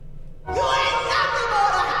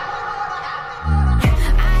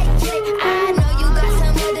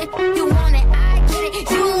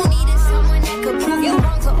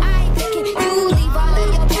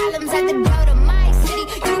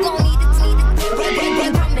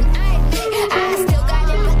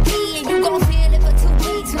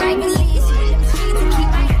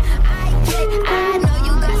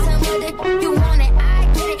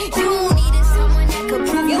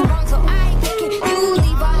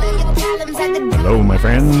Hello, my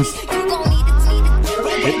friends.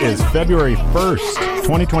 It is February 1st,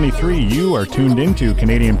 2023. You are tuned into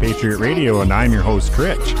Canadian Patriot Radio, and I'm your host,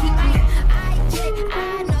 Critch.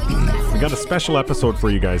 We got a special episode for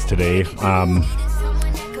you guys today.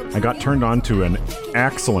 I got turned on to an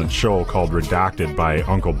excellent show called Redacted by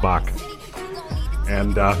Uncle Buck.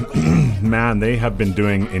 And man, they have been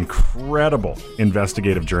doing incredible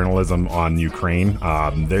investigative journalism on Ukraine.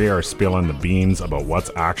 They are spilling the beans about what's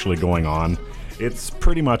actually going on. It's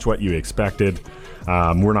pretty much what you expected.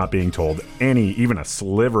 We're not being told even a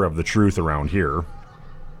sliver of the truth around here.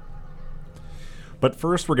 But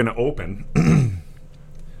first, we're going to open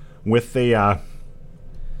with a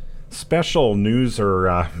special news,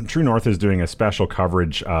 or True North is doing a special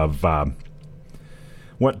coverage of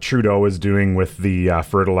what Trudeau is doing with the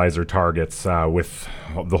fertilizer targets, with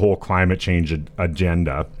the whole climate change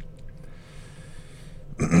agenda.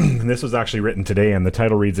 And this was actually written today, and the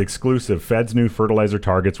title reads, Exclusive, Fed's new fertilizer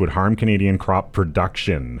targets would harm Canadian crop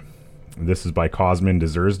production. This is by Cosmin de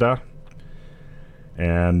Zuzda.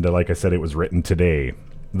 And like I said, it was written today.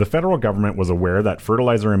 The federal government was aware that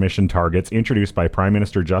fertilizer emission targets introduced by Prime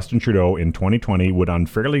Minister Justin Trudeau in 2020 would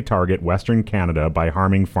unfairly target Western Canada by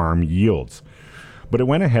harming farm yields. But it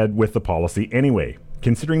went ahead with the policy anyway,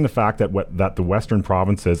 considering the fact that the western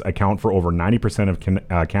provinces account for over 90% of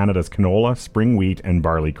Canada's canola, spring wheat, and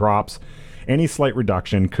barley crops. Any slight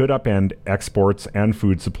reduction could upend exports and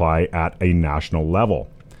food supply at a national level.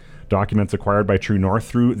 Documents acquired by True North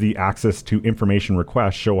through the Access to Information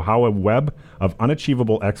request show how a web of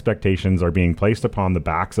unachievable expectations are being placed upon the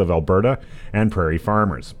backs of Alberta and prairie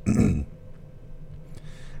farmers.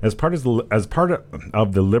 As part of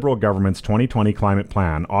the Liberal government's 2020 climate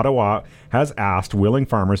plan, Ottawa has asked willing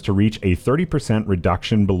farmers to reach a 30%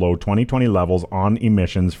 reduction below 2020 levels on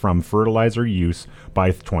emissions from fertilizer use by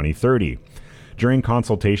 2030. During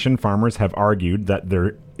consultation, farmers have argued that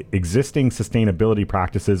their existing sustainability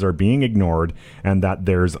practices are being ignored and that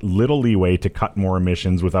there's little leeway to cut more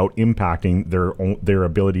emissions without impacting their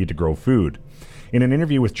ability to grow food. In an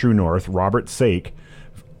interview with True North, Robert Sake,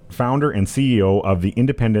 founder and CEO of the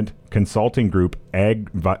independent consulting group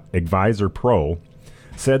Advisor Pro,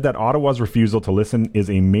 said that Ottawa's refusal to listen is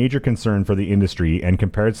a major concern for the industry, and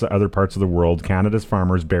compared to other parts of the world, Canada's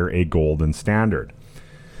farmers bear a golden standard.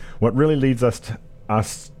 What really leads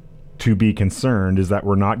us to be concerned is that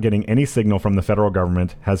we're not getting any signal from the federal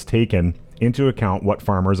government has taken into account what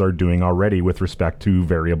farmers are doing already with respect to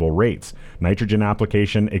variable rates, nitrogen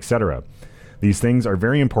application, etc. These things are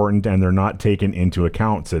very important and they're not taken into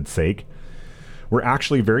account, said Sake. We're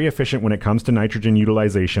actually very efficient when it comes to nitrogen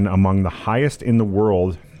utilization. Among the highest in the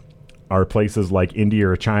world are places like India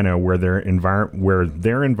or China, where their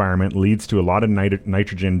environment leads to a lot of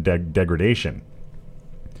nitrogen degradation.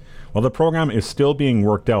 While the program is still being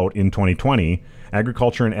worked out in 2020,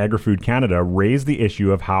 Agriculture and Agri-Food Canada raised the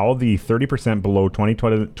issue of how the 30% below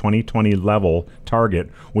 2020 level target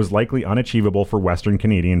was likely unachievable for Western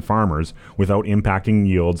Canadian farmers without impacting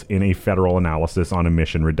yields in a federal analysis on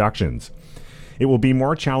emission reductions. It will be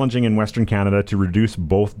more challenging in Western Canada to reduce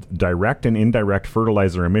both direct and indirect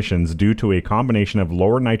fertilizer emissions due to a combination of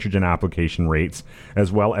lower nitrogen application rates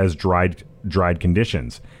as well as dried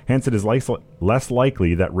conditions. Hence, it is less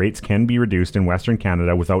likely that rates can be reduced in Western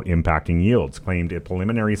Canada without impacting yields, claimed a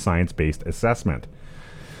preliminary science-based assessment.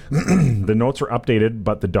 The notes were updated,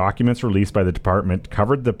 but the documents released by the department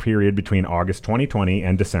covered the period between August 2020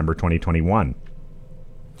 and December 2021.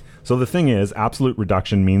 So the thing is, absolute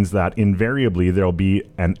reduction means that invariably there'll be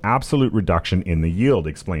an absolute reduction in the yield,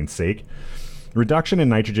 explained Sake. Reduction in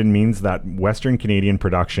nitrogen means that Western Canadian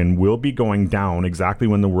production will be going down exactly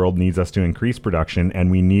when the world needs us to increase production,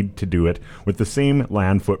 and we need to do it with the same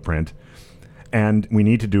land footprint, and we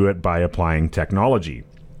need to do it by applying technology.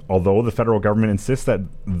 Although the federal government insists that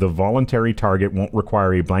the voluntary target won't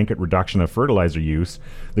require a blanket reduction of fertilizer use,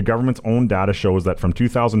 the government's own data shows that from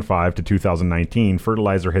 2005 to 2019,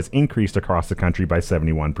 fertilizer has increased across the country by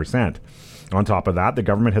 71%. On top of that, the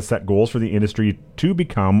government has set goals for the industry to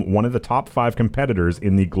become one of the top 5 competitors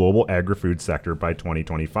in the global agri-food sector by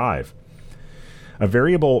 2025. A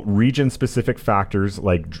variety of region-specific factors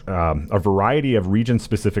like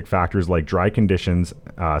dry conditions,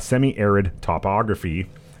 semi-arid topography,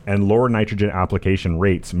 and lower nitrogen application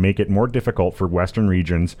rates make it more difficult for Western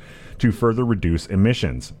regions to further reduce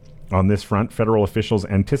emissions. On this front, federal officials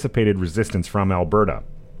anticipated resistance from Alberta.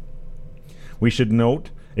 We should note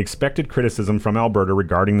expected criticism from Alberta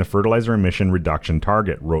regarding the fertilizer emission reduction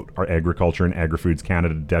target, wrote our Agriculture and Agri-Foods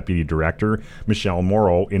Canada Deputy Director Michelle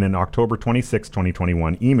Morrow in an October 26,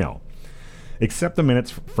 2021 email. Except the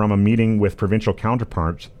minutes from a meeting with provincial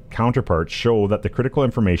counterparts, counterparts show that the critical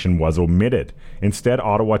information was omitted. Instead,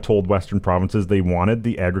 Ottawa told Western provinces they wanted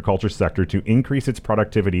the agriculture sector to increase its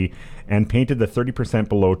productivity and painted the 30%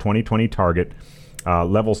 below 2020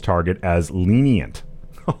 levels target as lenient.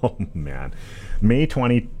 Oh, man. May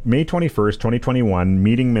 21st, 2021,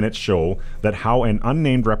 meeting minutes show that how an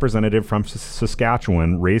unnamed representative from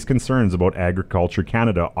Saskatchewan raised concerns about Agriculture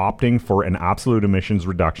Canada opting for an absolute emissions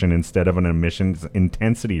reduction instead of an emissions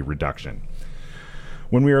intensity reduction.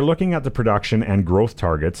 When we are looking at the production and growth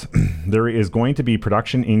targets, there is going to be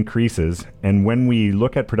production increases, and when we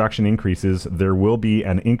look at production increases, there will be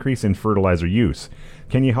an increase in fertilizer use.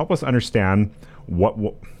 Can you help us understand what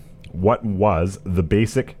was the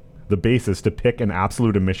basis to pick an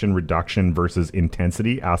absolute emission reduction versus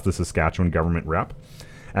intensity, asked the Saskatchewan government rep.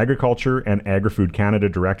 Agriculture and Agri-Food Canada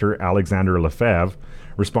Director Alexander Lefebvre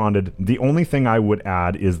responded, "The only thing I would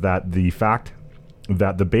add is that the fact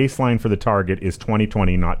that the baseline for the target is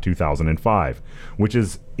 2020, not 2005, which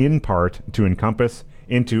is in part to encompass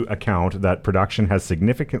into account that production has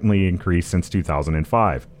significantly increased since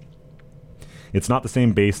 2005. It's not the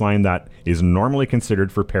same baseline that is normally considered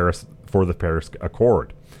for the Paris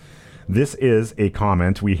Accord. This is a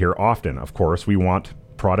comment we hear often. Of course, we want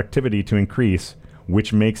productivity to increase,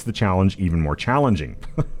 which makes the challenge even more challenging."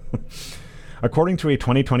 According to a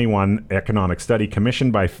 2021 economic study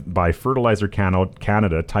commissioned by Fertilizer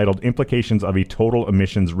Canada titled Implications of a Total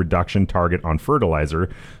Emissions Reduction Target on Fertilizer,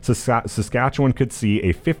 Saskatchewan could see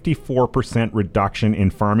a 54% reduction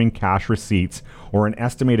in farming cash receipts, or an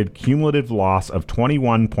estimated cumulative loss of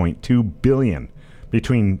 $21.2 billion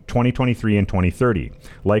between 2023 and 2030.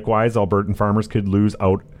 Likewise, Albertan farmers could lose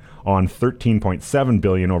out on $13.7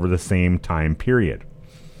 billion over the same time period.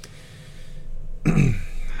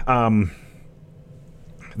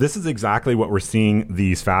 This is exactly what we're seeing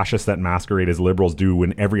these fascists that masquerade as liberals do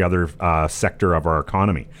in every other sector of our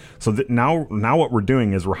economy. So now what we're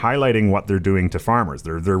doing is we're highlighting what they're doing to farmers.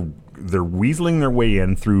 They're weaseling their way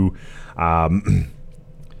in through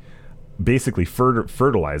basically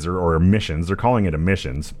fertilizer or emissions. They're calling it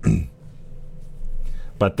emissions,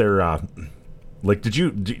 but they're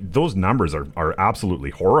those numbers are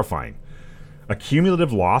absolutely horrifying. A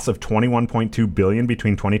cumulative loss of $21.2 billion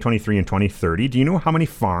between 2023 and 2030. Do you know how many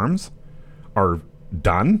farms are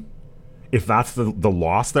done? If that's the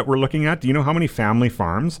loss that we're looking at, do you know how many family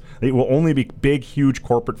farms? It will only be big, huge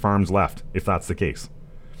corporate farms left if that's the case.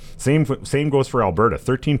 Same goes for Alberta.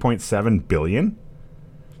 $13.7 billion.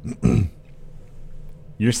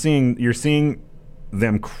 You're seeing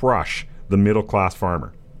them crush the middle class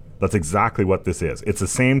farmer. That's exactly what this is. It's the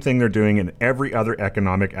same thing they're doing in every other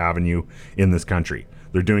economic avenue in this country.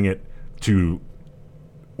 They're doing it to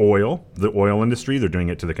the oil industry. They're doing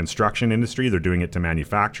it to the construction industry. They're doing it to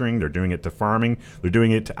manufacturing. They're doing it to farming. They're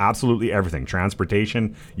doing it to absolutely everything.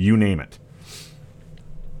 Transportation, you name it.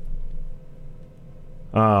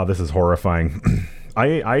 This is horrifying.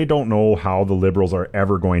 I don't know how the Liberals are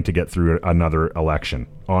ever going to get through another election,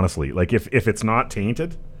 honestly. Like, if it's not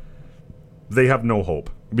tainted, they have no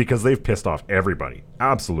hope. Because they've pissed off everybody.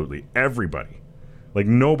 Absolutely everybody. Like,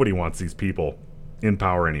 nobody wants these people in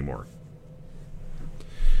power anymore.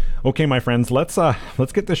 Okay, my friends, let's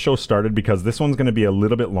get this show started, because this one's going to be a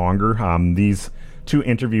little bit longer. These two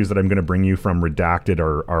interviews that I'm going to bring you from Redacted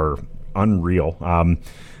are unreal.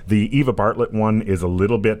 The Eva Bartlett one is a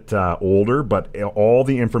little bit older, but all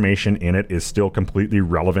the information in it is still completely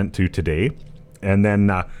relevant to today. And then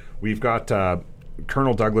we've got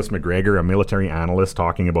Colonel Douglas McGregor, a military analyst,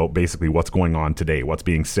 talking about basically what's going on today, what's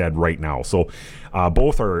being said right now. So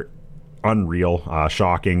both are unreal,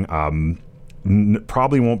 shocking.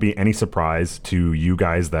 Probably won't be any surprise to you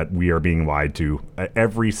guys that we are being lied to.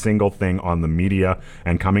 Every single thing on the media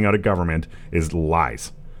and coming out of government is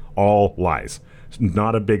lies. All lies.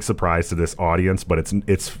 Not a big surprise to this audience, but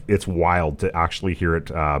it's wild to actually hear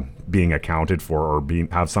it being accounted for, or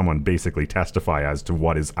have someone basically testify as to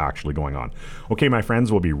what is actually going on. Okay, my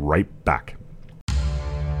friends, we'll be right back.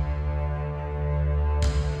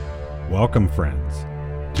 Welcome, friends,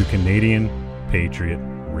 to Canadian Patriot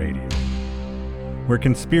Radio, where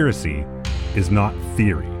conspiracy is not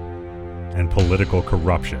theory and political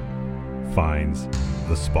corruption finds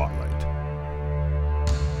the spotlight.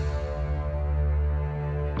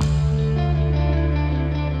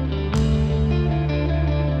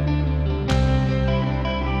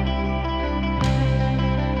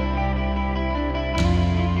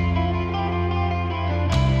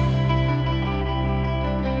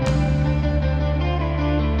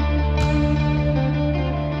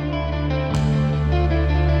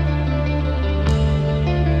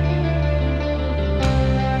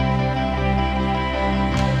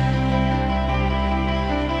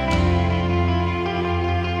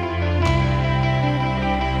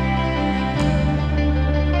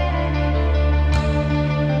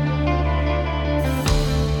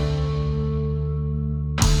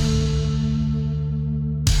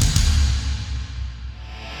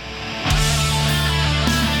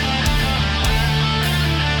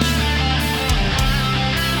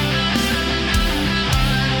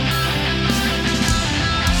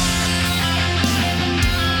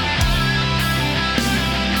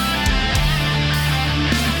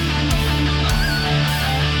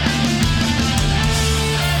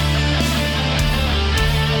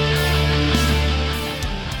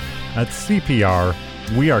 At CPR,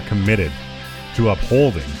 we are committed to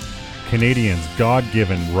upholding Canadians'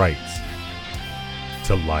 God-given rights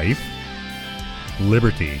to life,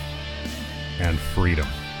 liberty, and freedom.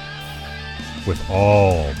 With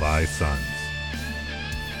all thy sons,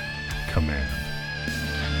 command.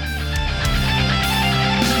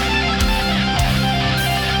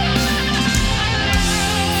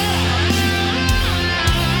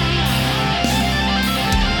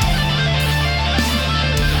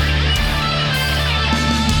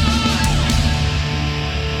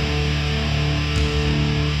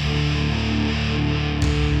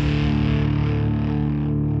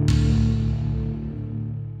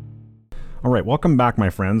 All right, welcome back, my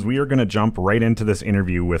friends. We are going to jump right into this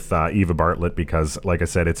interview with Eva Bartlett because, like I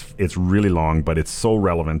said, it's really long, but it's so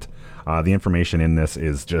relevant. The information in this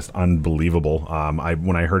is just unbelievable.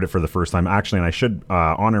 When I heard it for the first time, actually, and I should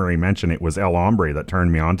honorary mention, it was El Hombre that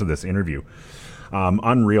turned me on to this interview.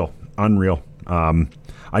 Unreal.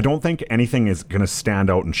 I don't think anything is going to stand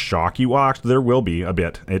out and shock you. Well, actually, there will be a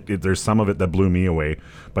bit. There's some of it that blew me away,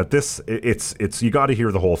 but it's you got to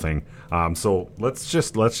hear the whole thing. So let's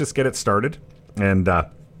just get it started, and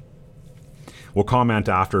we'll comment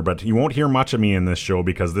after. But you won't hear much of me in this show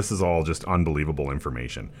because this is all just unbelievable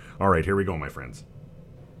information. All right, here we go, my friends.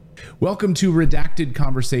 Welcome to Redacted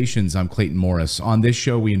Conversations. I'm Clayton Morris. On this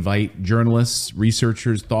show, we invite journalists,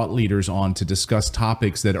 researchers, thought leaders on to discuss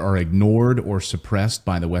topics that are ignored or suppressed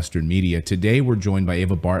by the Western media. Today, we're joined by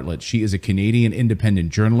Eva Bartlett. She is a Canadian independent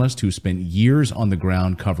journalist who spent years on the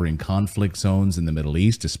ground covering conflict zones in the Middle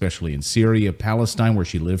East, especially in Syria, Palestine, where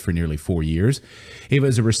she lived for nearly 4 years. Eva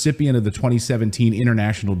is a recipient of the 2017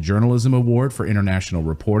 International Journalism Award for International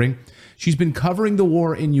Reporting. She's been covering the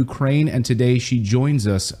war in Ukraine, and today she joins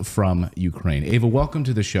us from Ukraine. Eva, welcome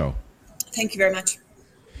to the show. Thank you very much.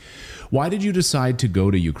 Why did you decide to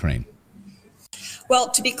go to Ukraine?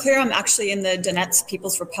 Well, to be clear, I'm actually in the Donetsk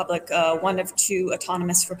People's Republic, one of two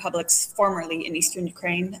autonomous republics formerly in eastern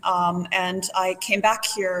Ukraine. And I came back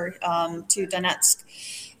here to Donetsk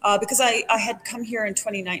because I had come here in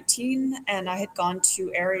 2019 and I had gone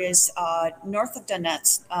to areas north of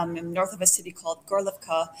Donetsk, north of a city called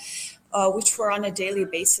Gorlivka, which were on a daily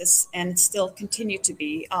basis and still continue to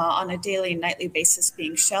be on a daily and nightly basis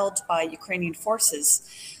being shelled by Ukrainian forces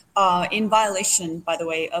in violation, by the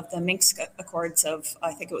way, of the Minsk Accords of,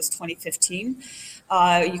 I think it was 2015.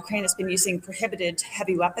 Ukraine has been using prohibited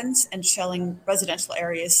heavy weapons and shelling residential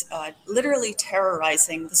areas, literally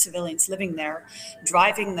terrorizing the civilians living there,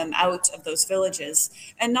 driving them out of those villages.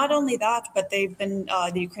 And not only that, but they've been,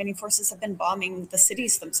 the Ukrainian forces have been bombing the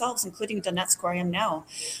cities themselves, including Donetsk, where I am now.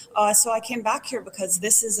 So I came back here because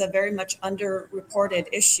this is a very much underreported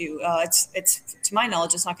issue. It's to my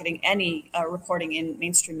knowledge, it's not getting any reporting in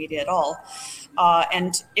mainstream media at all.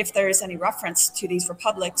 And if there is any reference to these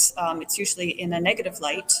republics, it's usually in a negative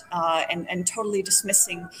light and totally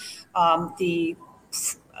dismissing a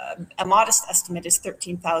modest estimate is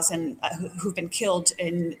 13,000 who've been killed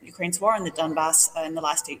in Ukraine's war in the Donbass in the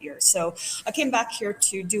last 8 years. So I came back here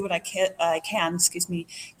to do what I can,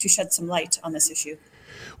 to shed some light on this issue.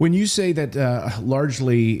 When you say that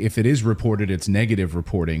largely, if it is reported, it's negative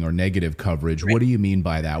reporting or negative coverage, right. What do you mean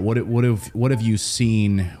by that? What have you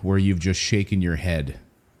seen where you've just shaken your head?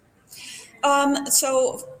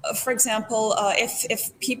 So, for example,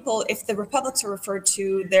 if the republics are referred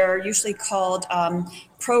to, they're usually called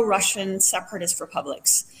pro-Russian separatist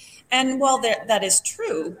republics. And while that is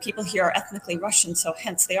true, people here are ethnically Russian, so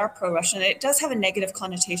hence they are pro-Russian. It does have a negative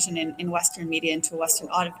connotation in Western media and to a Western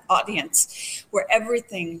audience, where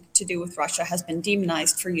everything to do with Russia has been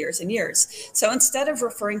demonized for years and years. So instead of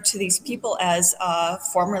referring to these people as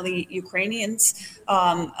formerly Ukrainians,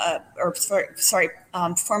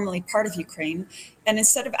 formerly part of Ukraine, and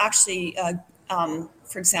instead of actually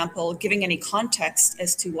for example, giving any context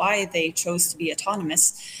as to why they chose to be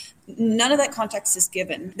autonomous, none of that context is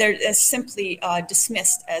given. They're simply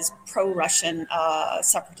dismissed as pro-Russian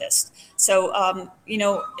separatist. So, and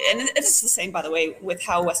it's the same, by the way, with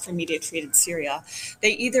how Western media treated Syria.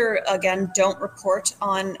 They either, again, don't report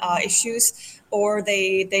on issues, or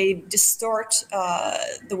they distort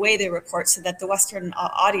the way they report so that the Western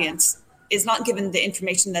audience is not given the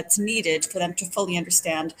information that's needed for them to fully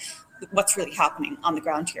understand what's really happening on the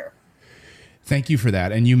ground here. Thank you for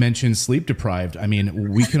that. And you mentioned sleep deprived. I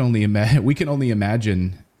mean, we can only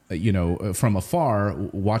imagine, from afar,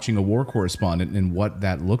 watching a war correspondent and what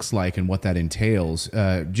that looks like and what that entails.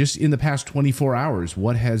 Just in the past 24 hours,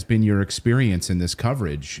 what has been your experience in this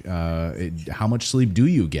coverage? How much sleep do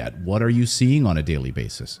you get? What are you seeing on a daily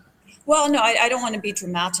basis? Well, no, I don't want to be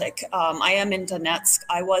dramatic. I am in Donetsk.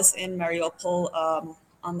 I was in Mariupol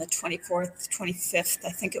on the 24th, 25th,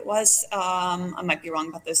 I think it was. I might be wrong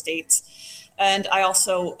about those dates. And I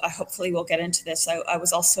hopefully we'll get into this. I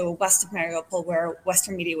was also west of Mariupol, where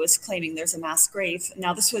Western media was claiming there's a mass grave.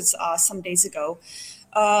 Now, this was some days ago.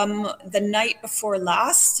 The night before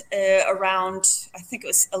last, around, I think it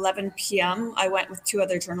was 11 p.m., I went with two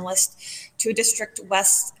other journalists to a district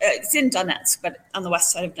west, it's in Donetsk, but on the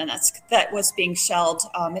west side of Donetsk, that was being shelled.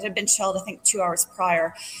 It had been shelled, I think, 2 hours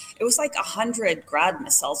prior. It was like 100 Grad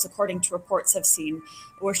missiles, according to reports I've seen,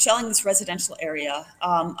 were shelling this residential area.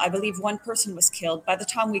 I believe one person was killed. By the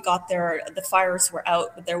time we got there, the fires were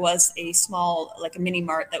out, but there was a small, like a mini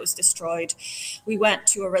mart that was destroyed. We went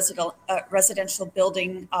to a residential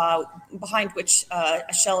building behind which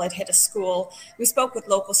a shell had hit a school. We spoke with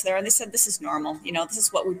locals there, and they said, this is normal. You know, this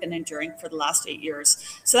is what we've been enduring for the last 8 years.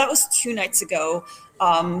 So that was 2 nights ago.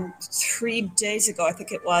 3 days ago, I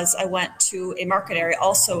think it was, I went to a market area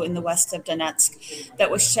also in the west of Donetsk that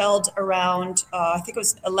was shelled around, I think it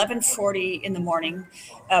was 11:40 in the morning,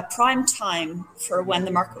 prime time for when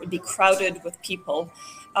the market would be crowded with people.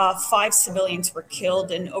 5 civilians were killed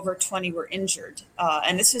and over 20 were injured.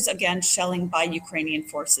 And this is, again, shelling by Ukrainian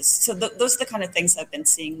forces. So those are the kind of things I've been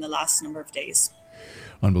seeing the last number of days.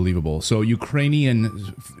 Unbelievable. So Ukrainian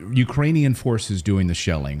forces doing the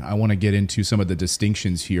shelling. I want to get into some of the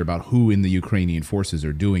distinctions here about who in the Ukrainian forces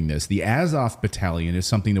are doing this. The Azov Battalion is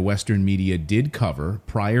something the Western media did cover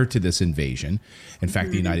prior to this invasion. In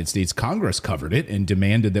fact, the United States Congress covered it and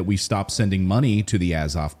demanded that we stop sending money to the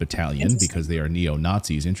Azov Battalion because they are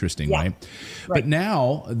neo-Nazis. Interesting, Yeah. right? But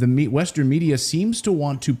now the Western media seems to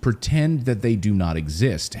want to pretend that they do not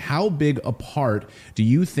exist. How big a part do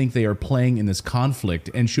you think they are playing in this conflict?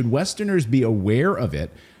 And should Westerners be aware of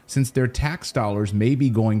it, since their tax dollars may be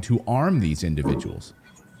going to arm these individuals?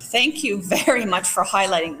 Thank you very much for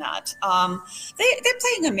highlighting that. They're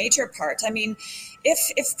playing a major part. I mean,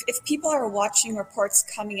 if people are watching reports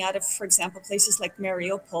coming out of, for example, places like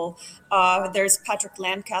Mariupol, there's Patrick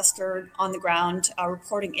Lancaster on the ground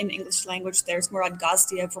reporting in English language. There's Murad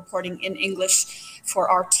Gazdiev reporting in English for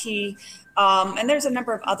RT. And there's a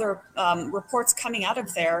number of other reports coming out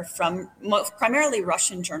of there from primarily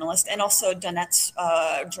Russian journalists and also Donetsk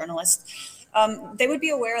journalists. They would be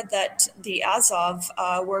aware that the Azov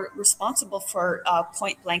were responsible for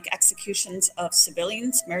point-blank executions of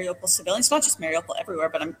civilians, Mariupol civilians, not just Mariupol, everywhere,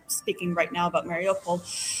 but I'm speaking right now about Mariupol.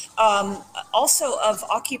 Also of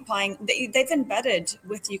occupying, they've embedded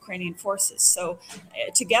with Ukrainian forces. So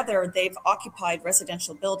together, they've occupied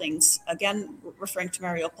residential buildings, again, referring to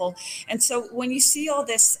Mariupol. And so when you see all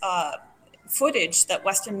this footage that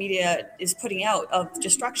Western media is putting out of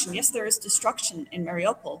destruction. Yes, there is destruction in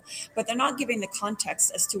Mariupol, but they're not giving the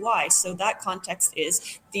context as to why. So that context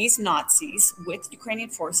is these Nazis with Ukrainian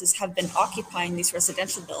forces have been occupying these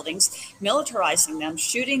residential buildings, militarizing them,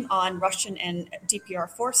 shooting on Russian and DPR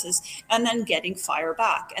forces, and then getting fire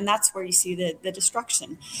back. And that's where you see the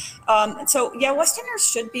destruction. So yeah, Westerners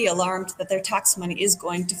should be alarmed that their tax money is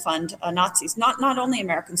going to fund Nazis, not only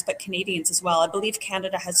Americans, but Canadians as well. I believe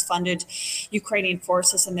Canada has funded Ukrainian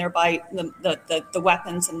forces, and thereby the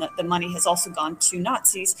weapons and the money has also gone to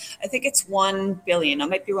Nazis. I think it's $1 billion. I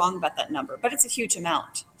might be wrong about that number, but it's a huge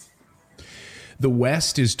amount. The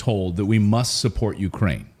West is told that we must support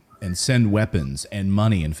Ukraine and send weapons and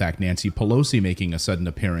money. In fact, Nancy Pelosi making a sudden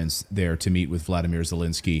appearance there to meet with Vladimir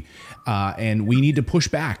Zelensky. And we need to push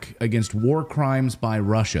back against war crimes by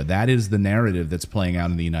Russia. That is the narrative that's playing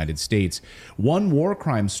out in the United States. One war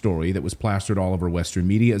crime story that was plastered all over Western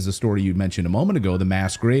media is the story you mentioned a moment ago, the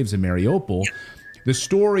mass graves in Mariupol. The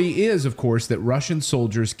story is, of course, that Russian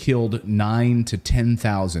soldiers killed 9,000 to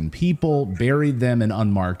 10,000 people, buried them in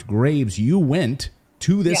unmarked graves. You went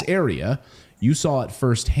to this area. You saw it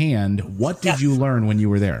firsthand. What did you learn when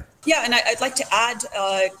you were there? Yeah, and I'd like to add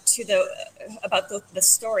to about the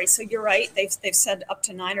story. So you're right. They've said up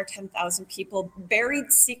to 9,000 or 10,000 people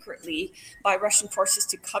buried secretly by Russian forces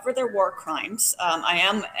to cover their war crimes. I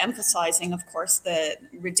am emphasizing, of course, the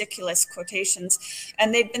ridiculous quotations.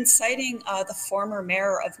 And they've been citing the former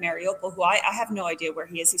mayor of Mariupol, who I have no idea where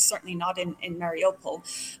he is. He's certainly not in Mariupol,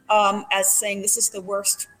 as saying this is the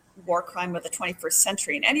worst war crime of the 21st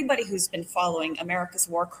century. And anybody who's been following America's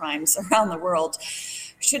war crimes around the world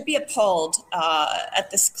should be appalled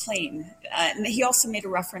at this claim. And he also made a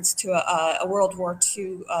reference to a World War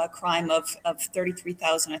II crime of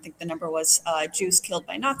 33,000, I think the number was, Jews killed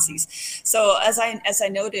by Nazis. So as I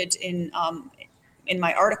noted in in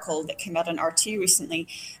my article that came out on RT recently.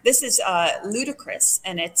 This is ludicrous,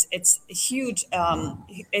 and it's huge.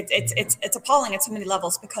 It's appalling at so many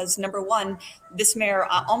levels because number one, this mayor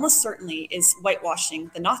almost certainly is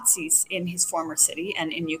whitewashing the Nazis in his former city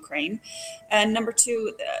and in Ukraine, and number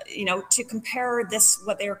two, to compare this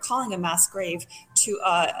what they are calling a mass grave to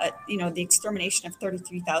the extermination of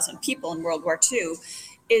 33,000 people in World War II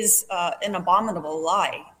is an abominable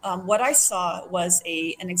lie. What I saw was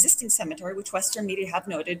an existing cemetery, which Western media have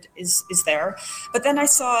noted is there. But then I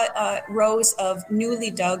saw rows of newly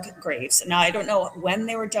dug graves. Now, I don't know when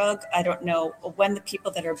they were dug. I don't know when the people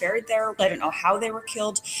that are buried there. I don't know how they were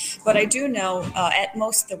killed. But I do know at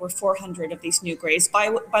most there were 400 of these new graves.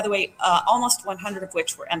 By the way, almost 100 of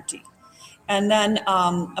which were empty. And then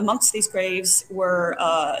amongst these graves were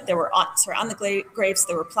on the graves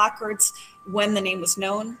there were placards when the name was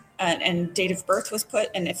known and date of birth was put,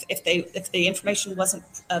 and if the information wasn't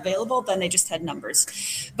available, then they just had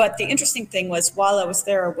numbers. But the interesting thing was, while I was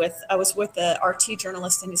there I was with the RT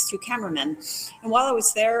journalist and his two cameramen, and while I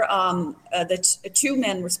was there, the two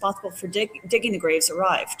men responsible for digging the graves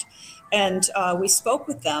arrived. And we spoke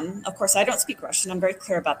with them. Of course, I don't speak Russian. I'm very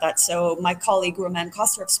clear about that. So my colleague, Roman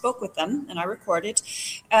Kosterev, spoke with them, and I recorded.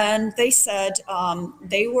 And they said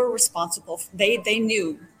they were responsible. They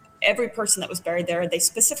knew every person that was buried there. They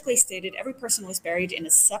specifically stated every person was buried in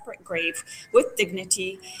a separate grave with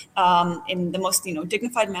dignity, in the most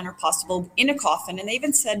dignified manner possible, in a coffin. And they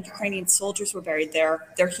even said Ukrainian soldiers were buried there.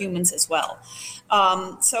 They're humans as well.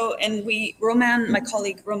 My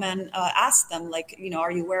colleague Roman asked them,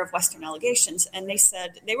 are you aware of Western allegations? And they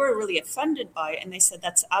said they were really offended by it. And they said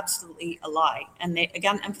that's absolutely a lie. And they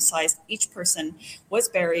again emphasized each person was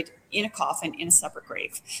buried in a coffin in a separate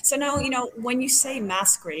grave. So now, when you say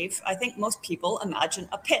mass grave, I think most people imagine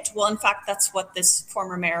a pit. Well, in fact, that's what this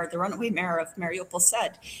former mayor, the runaway mayor of Mariupol,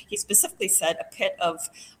 said. He specifically said a pit of,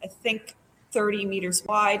 I think, 30 meters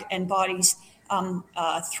wide and bodies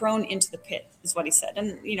thrown into the pit is what he said.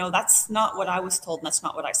 And, that's not what I was told, and that's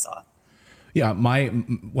not what I saw. Yeah,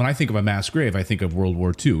 when I think of a mass grave, I think of World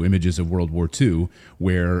War II, images of World War II,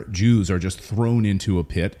 where Jews are just thrown into a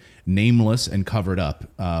pit, nameless and covered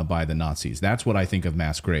up by the Nazis. That's what I think of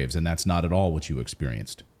mass graves, and that's not at all what you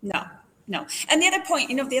experienced. No. And the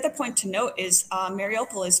other point to note is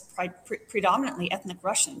Mariupol is predominantly ethnic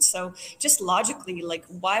Russian. So just logically,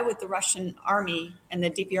 why would the Russian army and the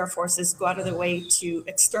DPR forces go out of their way to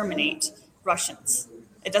exterminate Russians?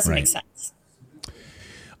 It doesn't make sense.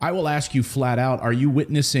 I will ask you flat out, are you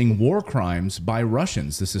witnessing war crimes by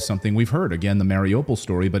Russians? This is something we've heard, again, the Mariupol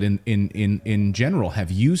story, but in general, have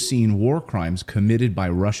you seen war crimes committed by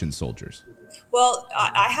Russian soldiers? Well,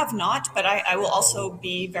 I have not, but I will also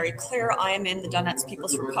be very clear. I am in the Donetsk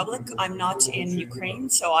People's Republic. I'm not in Ukraine,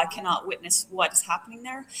 so I cannot witness what is happening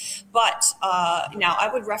there. But now I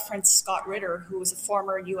would reference Scott Ritter, who was a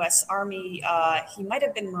former U.S. Army. He might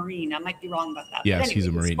have been Marine. I might be wrong about that. Yes, he's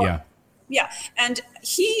a Marine, yeah. Yeah, and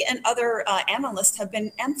he and other analysts have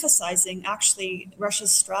been emphasizing actually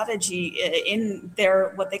Russia's strategy in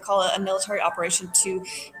their what they call a military operation to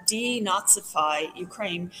denazify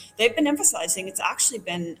Ukraine. They've been emphasizing it's actually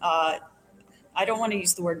been I don't want to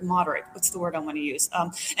use the word moderate. What's the word I want to use?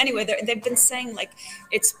 Anyway, they've been saying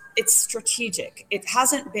it's strategic. It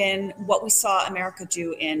hasn't been what we saw America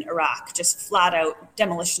do in Iraq, just flat out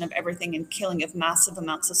demolition of everything and killing of massive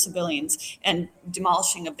amounts of civilians and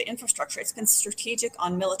demolishing of the infrastructure. It's been strategic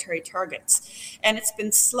on military targets. And it's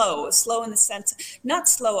been slow in the sense, not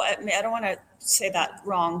slow, I don't want to say that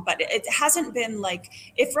wrong, but it hasn't been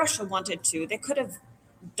if Russia wanted to, they could have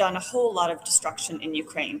done a whole lot of destruction in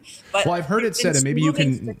Ukraine. But I've heard it said, and maybe you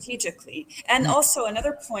can strategically. And also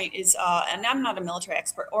another point is, and I'm not a military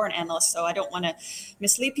expert or an analyst, so I don't want to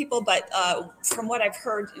mislead people, but from what I've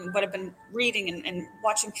heard and what I've been reading and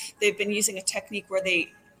watching, they've been using a technique where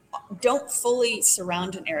they don't fully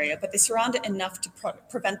surround an area, but they surround it enough to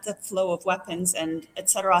prevent the flow of weapons and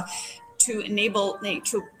etc., to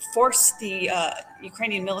force the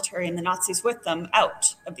Ukrainian military and the Nazis with them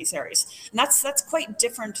out of these areas. And that's quite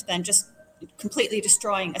different than just completely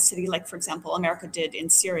destroying a city like, for example, America did in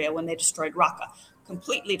Syria when they destroyed Raqqa.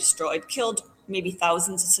 Completely destroyed, killed maybe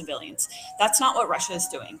thousands of civilians. That's not what Russia is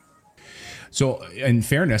doing. So in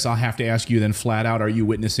fairness, I'll have to ask you then flat out, are you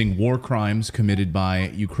witnessing war crimes committed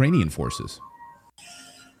by Ukrainian forces?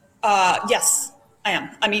 Yes. I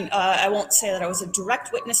am. I mean, I won't say that I was a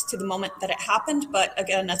direct witness to the moment that it happened, but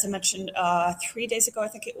again, as I mentioned, 3 days ago, I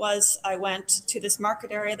think it was, I went to this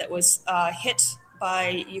market area that was hit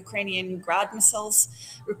by Ukrainian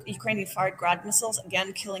fired grad missiles,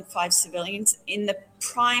 again, killing 5 civilians in the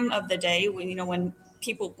prime of the day when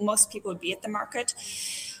most people would be at the market.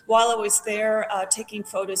 While I was there taking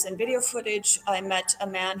photos and video footage, I met a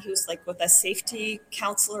man who's like with a safety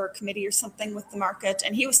counselor or committee or something with the market.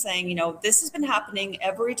 And he was saying, you know, this has been happening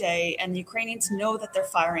every day and the Ukrainians know that they're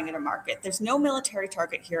firing at a market. There's no military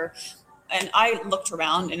target here. And I looked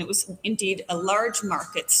around and it was indeed a large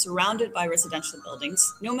market surrounded by residential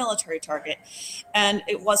buildings, no military target. And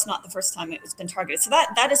it was not the first time it was been targeted. So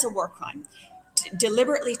that is a war crime.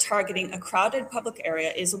 Deliberately targeting a crowded public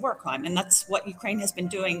area is a war crime. And that's what Ukraine has been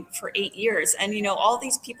doing for 8 years. And, you know, all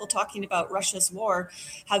these people talking about Russia's war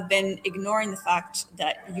have been ignoring the fact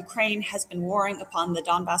that Ukraine has been warring upon the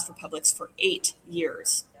Donbas republics for 8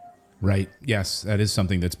 years. Right. Yes, that is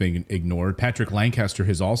something that's being ignored. Patrick Lancaster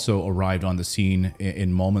has also arrived on the scene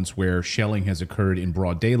in moments where shelling has occurred in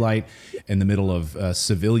broad daylight in the middle of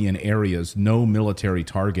civilian areas, no military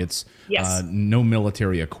targets, yes. No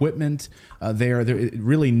military equipment there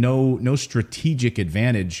really no strategic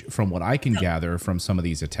advantage from what I can gather from some of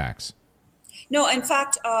these attacks. No, in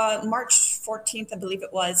fact, March 14th, I believe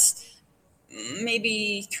it was,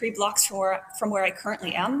 maybe 3 blocks from where I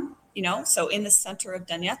currently am. You know, so in the center of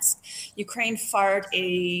Donetsk, Ukraine fired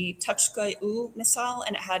a Tuchka-U missile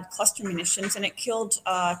and it had cluster munitions and it killed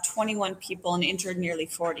 21 people and injured nearly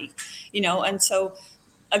 40, you know, and so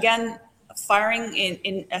again, firing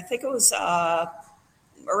in I think it was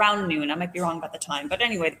around noon. I might be wrong about the time. But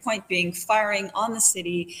anyway, the point being firing on the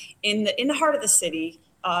city in the heart of the city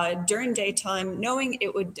during daytime, knowing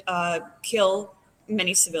it would kill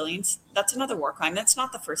many civilians. That's another war crime. That's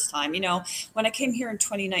not the first time. You know, when I came here in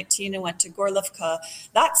 2019 and went to Gorlivka,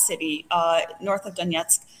 that city north of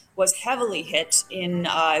Donetsk was heavily hit in,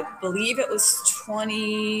 I believe it was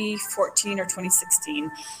 2014 or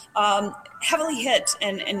 2016, heavily hit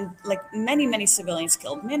and like many civilians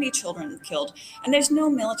killed, many children killed. And there's no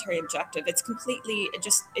military objective. It's completely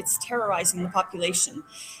it's terrorizing the population.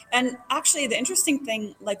 And actually the interesting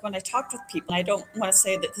thing, like when I talked with people, and I don't want to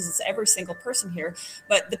say that this is every single person here,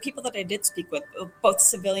 but the people that I did speak with, both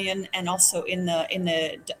civilian and also in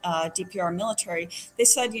the DPR military, they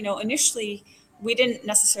said, you know, initially, we didn't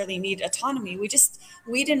necessarily need autonomy. We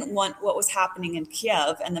didn't want what was happening in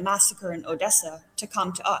Kiev and the massacre in Odessa to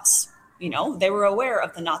come to us. You know, they were aware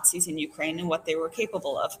of the Nazis in Ukraine and what they were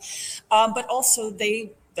capable of. But also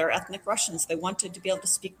they're ethnic Russians. They wanted to be able to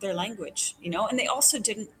speak their language, you know, and they also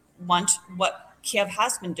didn't want what Kiev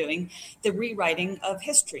has been doing, the rewriting of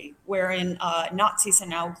history, wherein Nazis are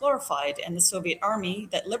now glorified and the Soviet army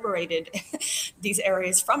that liberated these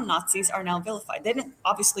areas from Nazis are now vilified. They didn't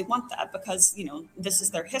obviously want that because, you know, this is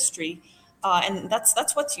their history. And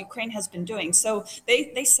that's what Ukraine has been doing. So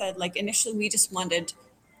they said, like, initially we just wanted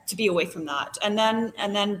to be away from that. And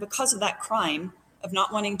then because of that crime of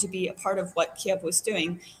not wanting to be a part of what Kiev was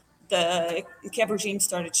doing, the Kiev regime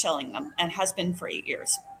started shelling them and has been for 8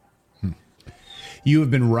 years. You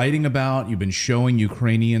have been writing about, you've been showing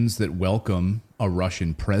Ukrainians that welcome a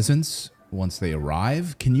Russian presence once they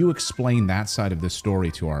arrive. Can you explain that side of this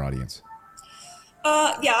story to our audience?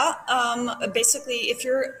 Basically, if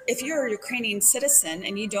you're a Ukrainian citizen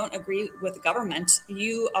and you don't agree with the government,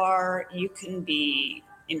 you can be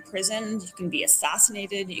imprisoned, you can be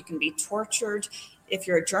assassinated, you can be tortured. If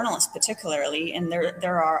you're a journalist, particularly, and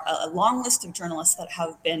there are a long list of journalists that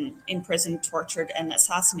have been imprisoned, tortured, and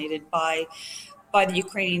assassinated by the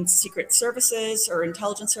Ukrainian secret services or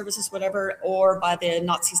intelligence services, whatever, or by the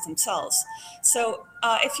Nazis themselves. So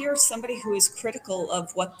if you're somebody who is critical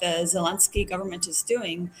of what the Zelensky government is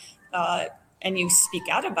doing, and you speak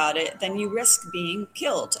out about it, then you risk being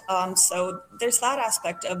killed. So there's that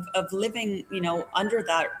aspect of living, you know, under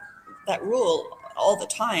that rule all the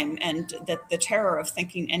time, and that the terror of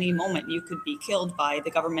thinking any moment you could be killed by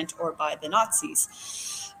the government or by the Nazis.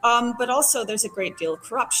 But also there's a great deal of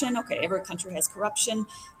corruption. Okay, every country has corruption,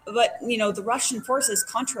 but, you know, the Russian forces,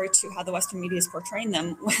 contrary to how the Western media is portraying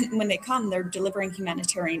them, when they come, they're delivering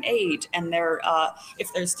humanitarian aid, and they're,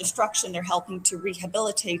 if there's destruction, they're helping to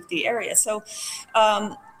rehabilitate the area. So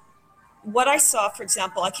what I saw, for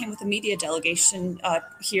example, I came with a media delegation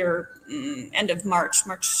here end of March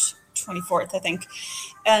 24th, I think.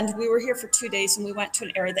 And we were here for 2 days, and we went to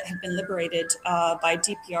an area that had been liberated by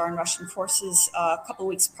DPR and Russian forces a couple of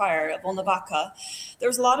weeks prior, Volnovakha. There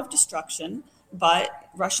was a lot of destruction, but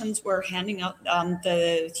Russians were handing out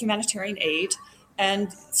the humanitarian aid,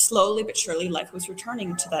 And slowly but surely, life was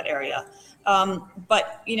returning to that area.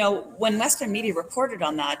 But, when Western media reported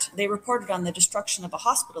on that, they reported on the destruction of a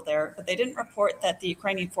hospital there, but they didn't report that the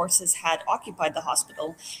Ukrainian forces had occupied the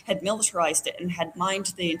hospital, had militarized it, and had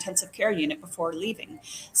mined the intensive care unit before leaving.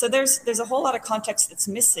 So there's a whole lot of context that's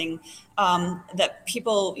missing, that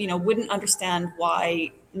people, wouldn't understand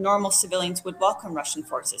why normal civilians would welcome Russian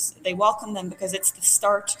forces. They welcome them because it's the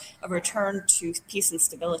start of a return to peace and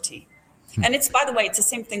stability. And by the way, it's the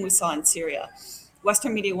same thing we saw in Syria.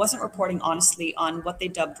 Western media wasn't reporting honestly on what they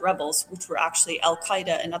dubbed rebels, which were actually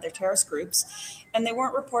Al-Qaeda and other terrorist groups. And they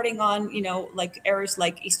weren't reporting on, like areas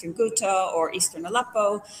like Eastern Ghouta or Eastern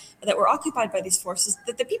Aleppo that were occupied by these forces,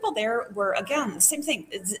 that the people there were, again, the same thing.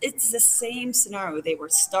 It's the same scenario. They were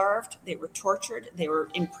starved, they were tortured, they were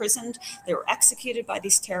imprisoned, they were executed by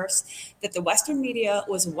these terrorists that the Western media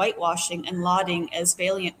was whitewashing and lauding as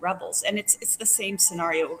valiant rebels. And it's the same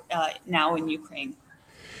scenario now in Ukraine.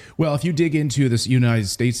 Well, if you dig into this United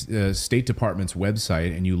States State Department's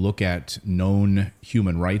website and you look at known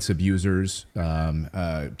human rights abusers,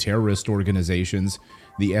 terrorist organizations,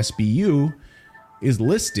 the SBU is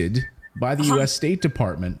listed by the U.S. State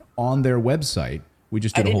Department on their website. We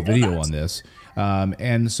just did a whole video on this.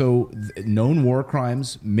 And so known war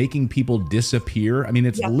crimes, making people disappear. I mean,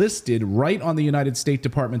 it's listed right on the United States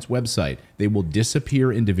Department's website. They will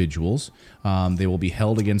disappear individuals. They will be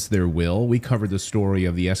held against their will. We covered the story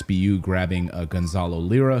of the SBU grabbing Gonzalo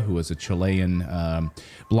Lira, who was a Chilean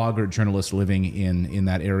blogger, journalist living in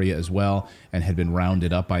that area as well, and had been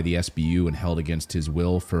rounded up by the SBU and held against his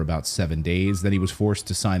will for about 7 days. Then he was forced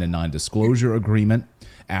to sign a non-disclosure agreement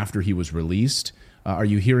after he was released. Are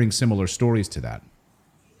you hearing similar stories to that?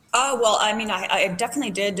 Well, I mean, I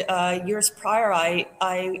definitely did. Years prior,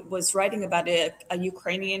 I was writing about a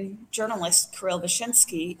Ukrainian journalist, Kirill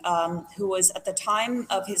Vyshinsky, who was, at the time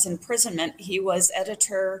of his imprisonment, he was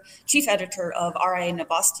chief editor of RIA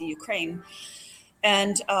Novosti Ukraine.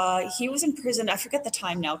 And he was in prison. I forget the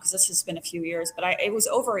time now because this has been a few years, but it was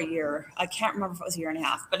over a year. I can't remember if it was a year and a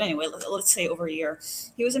half. But anyway, let's say over a year.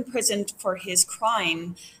 He was imprisoned for his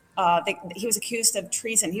crime. He was accused of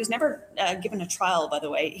treason. He was never given a trial, by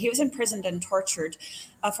the way. He was imprisoned and tortured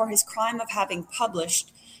for his crime of having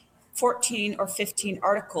published 14 or 15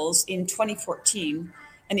 articles in 2014.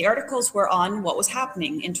 And the articles were on what was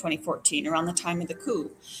happening in 2014, around the time of the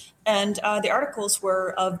coup. And the articles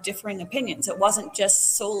were of differing opinions. It wasn't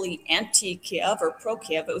just solely anti-Kiev or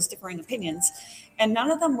pro-Kiev. It was differing opinions. And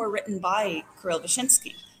none of them were written by Kirill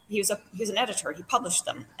Vyshinsky. He was an editor. He published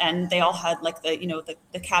them, and they all had like the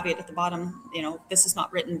caveat at the bottom. This is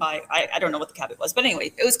not written by. I don't know what the caveat was, but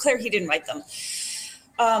anyway, it was clear he didn't write them.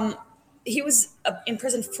 He was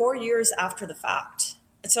imprisoned 4 years after the fact.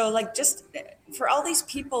 So, like, just for all these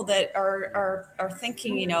people that are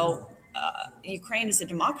thinking, Ukraine is a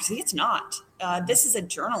democracy, it's not. This is a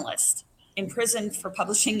journalist imprisoned for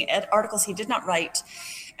publishing articles he did not write,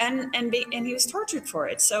 and he was tortured for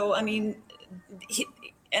it. So, I mean,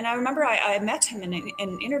 And I remember I met him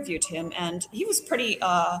and interviewed him, and he was pretty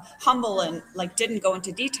humble and didn't go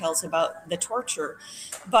into details about the torture,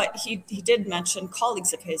 but he did mention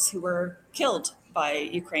colleagues of his who were killed by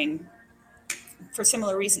Ukraine for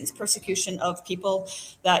similar reasons, persecution of people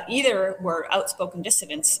that either were outspoken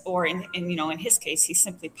dissidents or in his case, he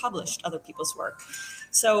simply published other people's work.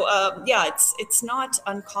 So it's not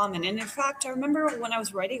uncommon. And in fact, I remember when I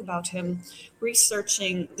was writing about him,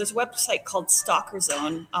 researching, there's a website called Stalker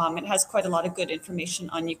Zone. It has quite a lot of good information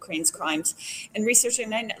on Ukraine's crimes. And researching,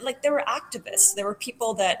 there were activists. There were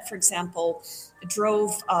people that, for example,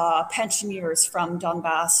 drove pensioners from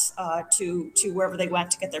Donbass to wherever they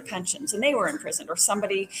went to get their pensions, and they were imprisoned. Or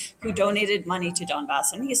somebody who donated money to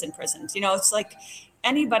Donbass, and he's imprisoned. It's like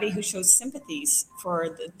anybody who shows sympathies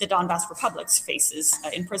for the Donbass republics faces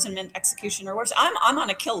imprisonment, execution, or worse. I'm on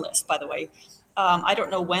a kill list, by the way. I don't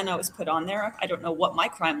know when I was put on there. I don't know what my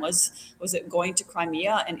crime was. Was it going to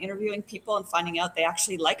Crimea and interviewing people and finding out they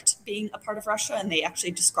actually liked being a part of Russia and they actually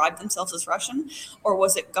described themselves as Russian? Or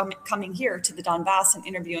was it coming here to the Donbass and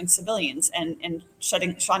interviewing civilians and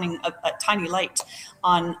shining a tiny light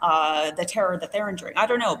on the terror that they're enduring? I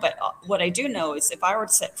don't know. But what I do know is if I were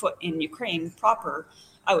to set foot in Ukraine proper,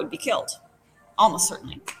 I would be killed, almost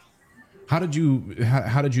certainly. How did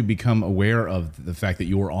you become aware of the fact that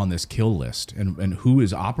you were on this kill list, and who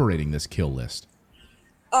is operating this kill list?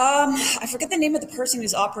 I forget the name of the person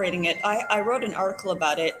who's operating it. I wrote an article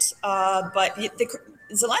about it, but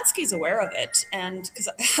Zelensky's aware of it. And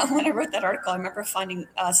because when I wrote that article, I remember finding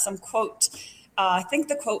some quote. I think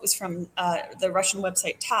the quote was from the Russian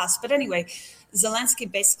website TASS. But anyway, Zelensky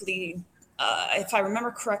basically if I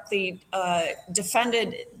remember correctly,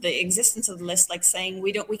 defended the existence of the list, like saying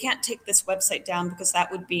we can't take this website down because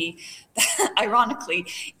that would be, ironically,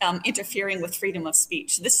 interfering with freedom of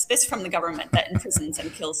speech. This from the government that imprisons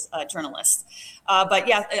and kills journalists. But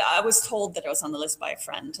yeah, I was told that I was on the list by a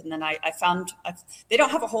friend, and then I found they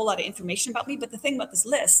don't have a whole lot of information about me. But the thing about this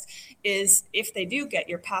list is, if they do get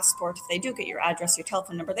your passport, if they do get your address, your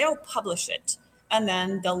telephone number, they'll publish it. And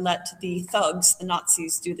then they'll let the thugs, the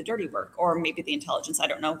Nazis, do the dirty work, or maybe the intelligence. I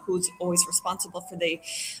don't know who's always responsible for the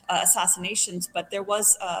assassinations, but there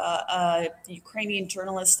was a Ukrainian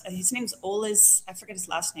journalist. His name's Oles, I forget his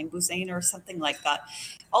last name, Buzain or something like that.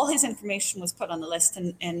 All his information was put on the list,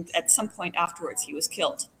 and at some point afterwards, he was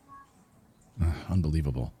killed.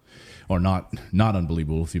 Unbelievable. Or not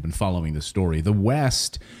unbelievable if you've been following the story. The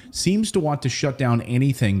West seems to want to shut down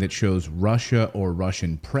anything that shows Russia or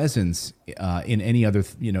Russian presence in any other,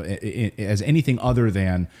 as anything other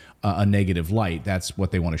than a negative light. That's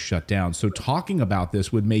what they want to shut down. So talking about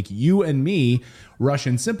this would make you and me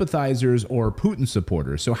Russian sympathizers or Putin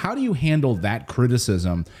supporters. So how do you handle that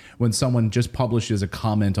criticism when someone just publishes a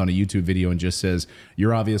comment on a YouTube video and just says,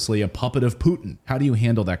 you're obviously a puppet of Putin? How do you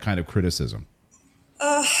handle that kind of criticism?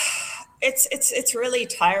 It's really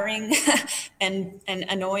tiring and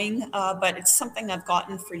annoying, but it's something I've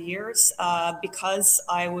gotten for years because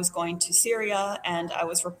I was going to Syria and I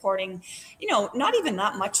was reporting, not even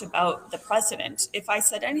that much about the president. If I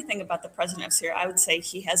said anything about the president of Syria, I would say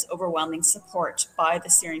he has overwhelming support by the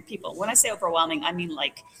Syrian people. When I say overwhelming, I mean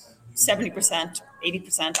like 70%,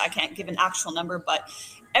 80%. I can't give an actual number, but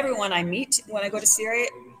everyone I meet when I go to Syria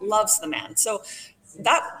loves the man. So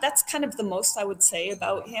that's kind of the most I would say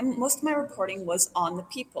about him. Most of my reporting was on the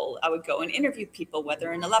people. I would go and interview people,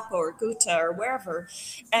 whether in Aleppo or Ghouta or wherever.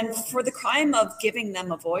 And for the crime of giving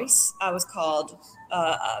them a voice, I was called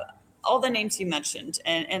all the names you mentioned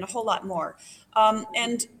and a whole lot more.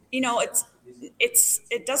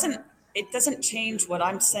 It doesn't change what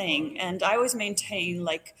I'm saying. And I always maintain,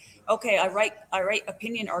 like, okay, I write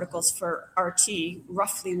opinion articles for RT,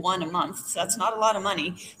 roughly one a month. So that's not a lot of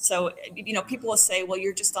money. So, people will say, well,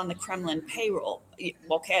 you're just on the Kremlin payroll.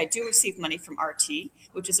 Okay, I do receive money from RT,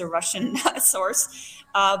 which is a Russian source,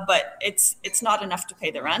 but it's not enough to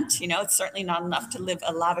pay the rent. It's certainly not enough to live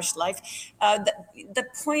a lavish life. The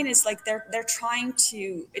point is, like, they're trying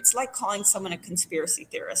to, it's like calling someone a conspiracy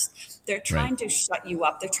theorist. They're trying to shut you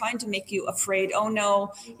up. They're trying to make you afraid. Oh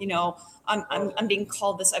no, I'm being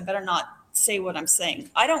called this. I better not say what I'm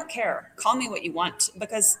saying. I don't care. Call me what you want,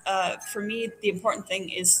 because for me, the important thing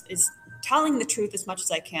is telling the truth as much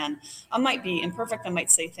as I can. I might be imperfect. I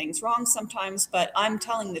might say things wrong sometimes, but I'm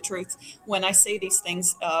telling the truth when I say these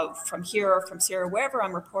things from here or from Syria, wherever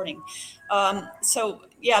I'm reporting. So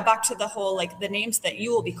yeah, back to the whole, like, the names that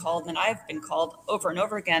you will be called and I've been called over and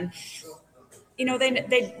over again.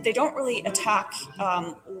 They don't really attack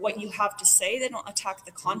what you have to say. They don't attack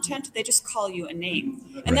the content. They just call you a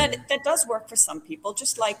name. And that does work for some people.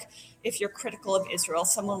 Just like if you're critical of Israel,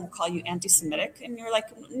 someone will call you anti-Semitic. And you're like,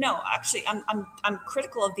 no, actually, I'm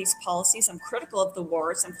critical of these policies. I'm critical of the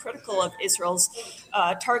wars. I'm critical of Israel's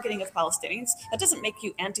targeting of Palestinians. That doesn't make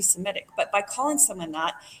you anti-Semitic. But by calling someone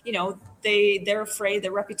that, they're afraid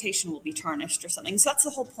their reputation will be tarnished or something. So that's the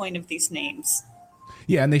whole point of these names.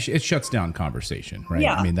 Yeah, and it shuts down conversation, right?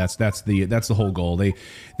 Yeah. I mean, that's the whole goal.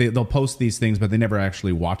 They'll post these things, but they never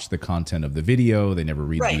actually watch the content of the video. They never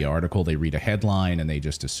read the article. They read a headline and they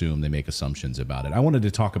just assume, they make assumptions about it. I wanted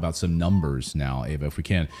to talk about some numbers now, Ava, if we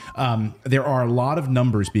can. There are a lot of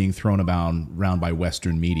numbers being thrown around by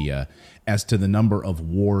Western media as to the number of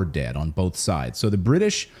war dead on both sides. So the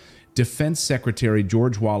British Defense Secretary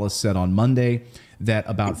George Wallace said on Monday that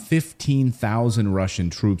about 15,000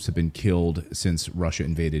 Russian troops have been killed since Russia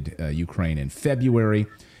invaded Ukraine in February.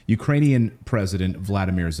 Ukrainian President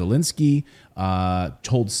Vladimir Zelensky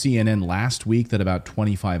told CNN last week that about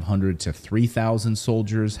 2,500 to 3,000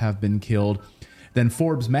 soldiers have been killed. Then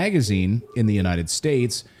Forbes magazine in the United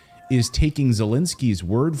States is taking Zelensky's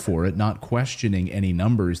word for it, not questioning any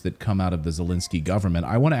numbers that come out of the Zelensky government.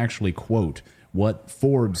 I want to actually quote what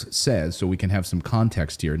Forbes says so we can have some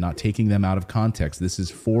context here, not taking them out of context. This is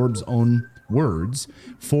Forbes' own words.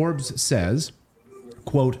 Forbes says,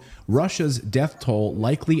 quote, Russia's death toll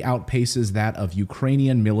likely outpaces that of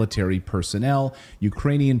Ukrainian military personnel.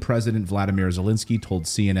 Ukrainian President Vladimir Zelensky told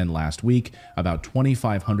CNN last week about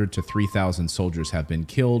 2,500 to 3,000 soldiers have been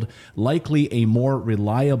killed, likely a more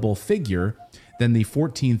reliable figure than the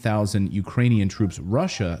 14,000 Ukrainian troops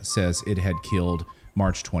Russia says it had killed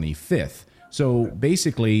March 25th. So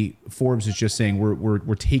basically, Forbes is just saying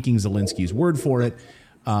we're taking Zelensky's word for it.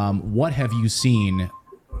 What have you seen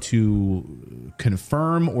to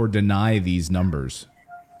confirm or deny these numbers?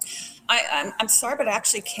 I'm sorry, but I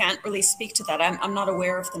actually can't really speak to that. I'm not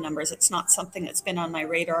aware of the numbers. It's not something that's been on my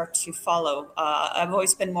radar to follow. I've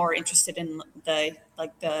always been more interested in the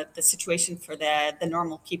situation for the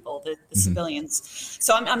normal people, the civilians.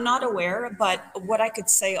 So I'm not aware, but what I could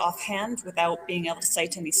say offhand without being able to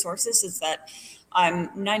cite any sources is that I'm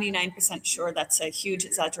 99% sure that's a huge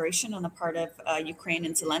exaggeration on the part of Ukraine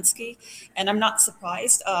and Zelensky. And I'm not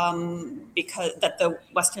surprised because that the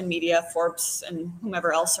Western media, Forbes and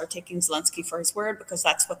whomever else are taking Zelensky for his word, because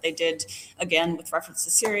that's what they did again with reference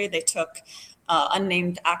to Syria. They took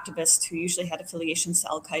unnamed activists who usually had affiliations to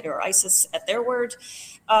Al-Qaeda or ISIS at their word.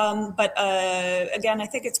 But again, I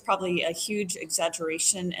think it's probably a huge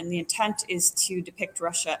exaggeration. And the intent is to depict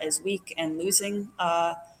Russia as weak and losing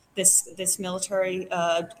this military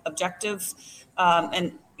objective,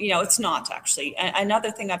 and it's not actually.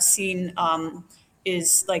 Another thing I've seen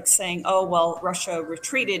is like saying, "Oh well, Russia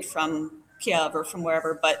retreated from Kiev or from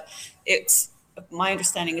wherever," but it's my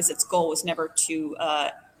understanding is its goal was never to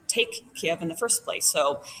take Kiev in the first place.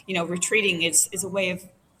 So retreating is a way of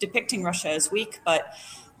depicting Russia as weak, but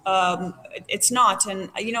it's not.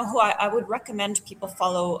 And who I would recommend people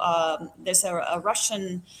follow. There's a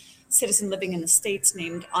Russian citizen living in the States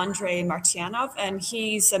named Andrei Martyanov, and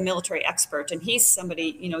he's a military expert, and he's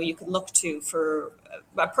somebody you could look to for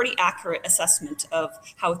a pretty accurate assessment of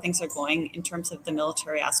how things are going in terms of the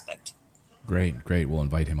military aspect. Great. We'll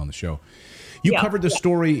invite him on the show. You covered the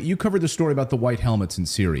story about the white helmets in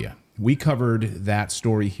Syria. We covered that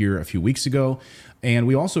story here a few weeks ago, and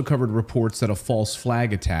we also covered reports that a false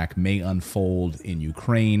flag attack may unfold in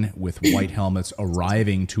Ukraine with white helmets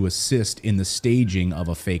arriving to assist in the staging of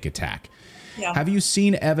a fake attack. Yeah. Have you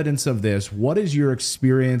seen evidence of this? What is your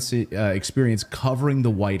experience covering the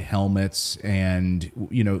white helmets? And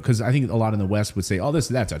because I think a lot in the West would say, "Oh,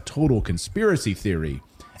 that's a total conspiracy theory,"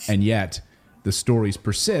 and yet the stories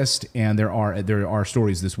persist, and there are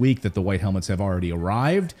stories this week that the white helmets have already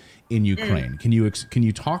arrived in Ukraine. Can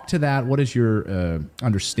you talk to that? What is your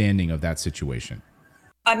understanding of that situation?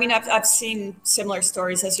 I mean, I've seen similar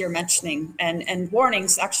stories as you're mentioning, and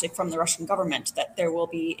warnings actually from the Russian government that there will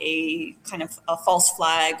be a kind of a false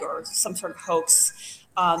flag or some sort of hoax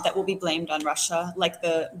that will be blamed on Russia, like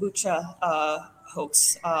the Bucha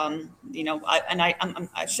hoax. I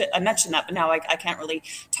mentioned that, but now I can't really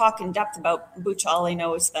talk in depth about Bucha. All I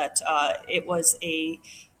know is that it was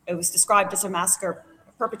described as a massacre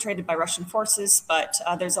perpetrated by Russian forces, but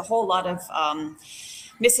there's a whole lot of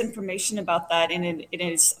misinformation about that, and it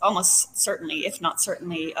is almost certainly, if not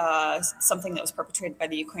certainly, something that was perpetrated by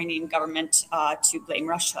the Ukrainian government to blame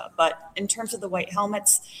Russia. But in terms of the white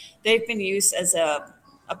helmets, they've been used as a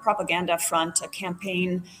propaganda front, a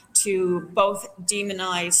campaign to both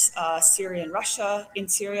demonize Syria and Russia in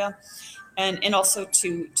Syria, and also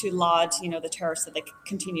to laud the terrorists that they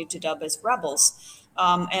continue to dub as rebels.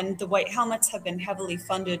 And the white helmets have been heavily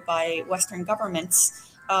funded by Western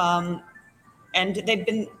governments. And they've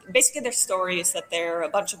been, basically their story is that they're a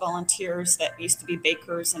bunch of volunteers that used to be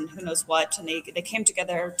bakers and who knows what, and they came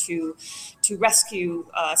together to rescue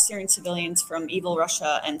Syrian civilians from evil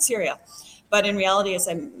Russia and Syria. But in reality, as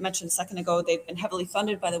I mentioned a second ago, they've been heavily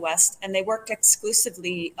funded by the West, and they worked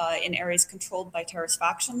exclusively in areas controlled by terrorist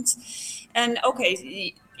factions. And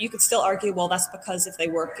okay, you could still argue, well, that's because if they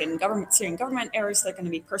work in Syrian government areas, they're going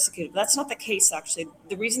to be persecuted. But that's not the case, actually.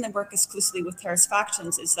 The reason they work exclusively with terrorist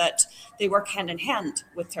factions is that they work hand in hand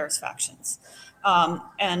with terrorist factions.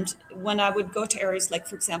 And when I would go to areas like,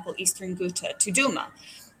 for example, Eastern Ghouta, to Duma,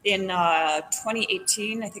 in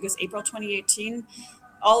 2018, I think it was April 2018,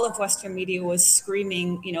 all of Western media was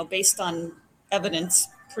screaming, based on evidence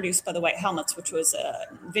produced by the white helmets, which was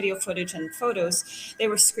video footage and photos, they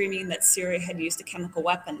were screaming that Syria had used a chemical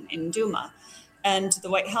weapon in Duma. And the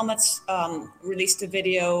white helmets released a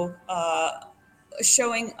video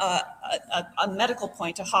showing a medical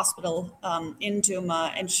point, a hospital in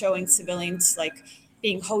Duma, and showing civilians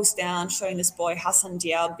being hosed down, showing this boy Hassan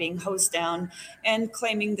Diab being hosed down, and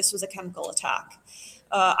claiming this was a chemical attack.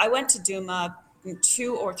 I went to Duma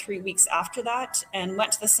 2 or 3 weeks after that and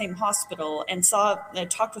went to the same hospital and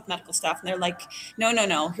talked with medical staff, and they're like,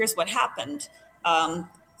 no, here's what happened.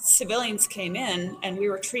 Civilians came in and we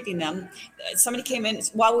were treating them. Somebody came in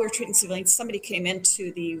while we were treating civilians. Somebody came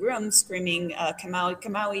into the room screaming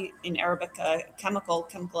Kamawi in Arabic, chemical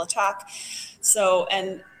attack. So,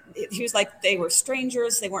 and he was like, they were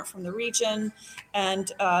strangers, they weren't from the region,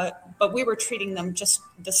 and but we were treating them, just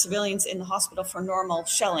the civilians in the hospital, for normal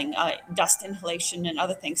shelling, dust inhalation and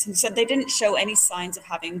other things. And he said they didn't show any signs of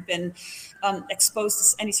having been exposed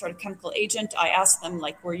to any sort of chemical agent. I asked them,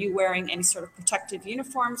 like, were you wearing any sort of protective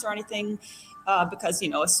uniforms or anything? Because,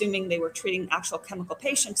 assuming they were treating actual chemical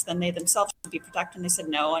patients, then they themselves should be protected. And they said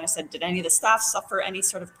no. And I said, did any of the staff suffer any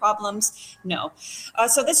sort of problems? No.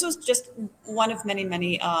 So this was just one of many,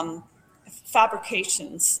 many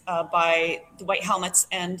fabrications by the White Helmets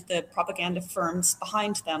and the propaganda firms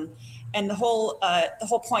behind them. And the whole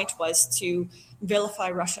point was to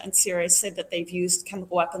vilify Russia and Syria, say that they've used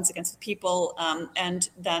chemical weapons against the people, and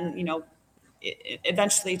then,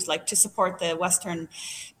 eventually to support the Western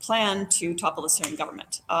plan to topple the Syrian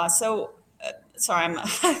government. Sorry, I'm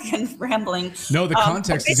again rambling. No, the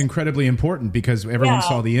context is incredibly important, because everyone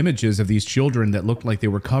saw the images of these children that looked like they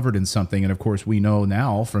were covered in something. And of course, we know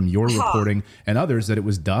now from your reporting and others that it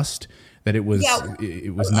was dust, that it was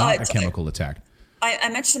not a chemical attack. I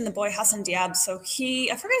mentioned the boy Hassan Diab. So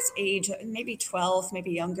I forget his age, maybe 12,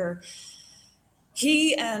 maybe younger.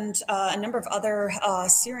 He and a number of other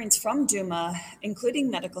Syrians from Duma,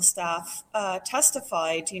 including medical staff,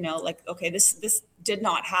 testified, okay, this did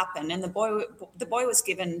not happen. And the boy was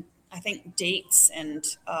given, I think, dates and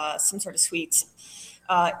some sort of sweets,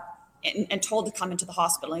 and told to come into the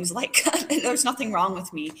hospital. And he was like, there's nothing wrong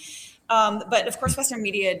with me. But of course, Western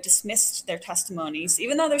media dismissed their testimonies,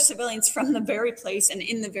 even though they're civilians from the very place and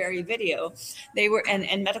in the very video. They were,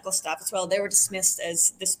 and medical staff as well, they were dismissed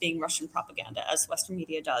as this being Russian propaganda, as Western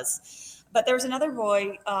media does. But there was another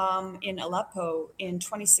boy in Aleppo in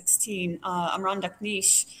 2016, Amran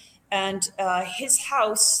Dakhnish, and his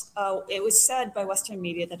house, it was said by Western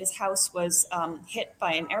media that his house was hit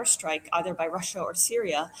by an airstrike, either by Russia or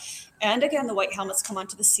Syria. And again, the White Helmets come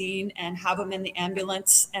onto the scene and have him in the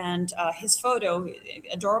ambulance. And his photo,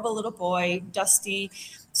 adorable little boy, dusty,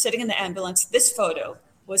 sitting in the ambulance. This photo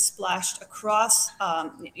was splashed across,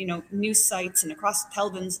 news sites and across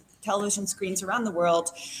television screens around the world.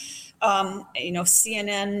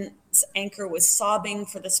 CNN's anchor was sobbing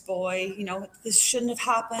for this boy. This shouldn't have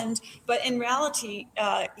happened. But in reality,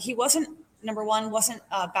 he wasn't. Number one, wasn't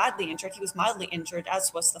badly injured. He was mildly injured,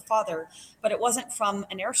 as was the father, but it wasn't from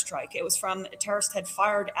an airstrike. It was from a terrorist had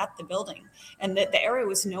fired at the building, and the area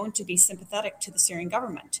was known to be sympathetic to the Syrian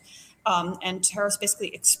government. And terrorists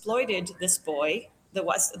basically exploited this boy. The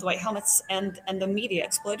White Helmets and the media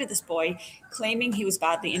exploited this boy, claiming he was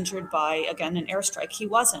badly injured by, again, an airstrike. He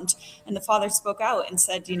wasn't. And the father spoke out and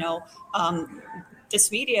said, this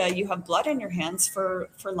media, you have blood in your hands for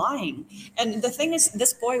lying. And the thing is,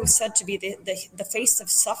 this boy was said to be the face of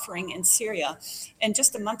suffering in Syria. And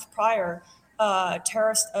just a month prior,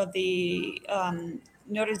 terrorists of the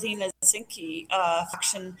Nuriddin al-Zinki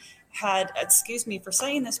faction had, excuse me for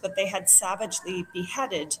saying this, but they had savagely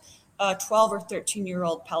beheaded a 12 or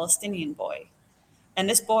 13-year-old Palestinian boy. And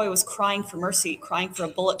this boy was crying for mercy, crying for a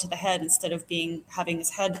bullet to the head instead of having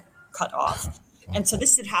his head cut off. And so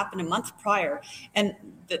this had happened a month prior. And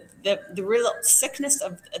the real sickness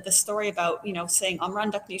of the story about, saying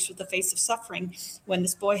Amran Dakhnish was the face of suffering, when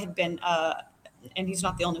this boy had been, and he's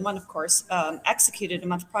not the only one, of course, executed a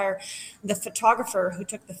month prior. The photographer who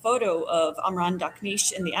took the photo of Amran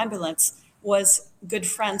Dakhnish in the ambulance was good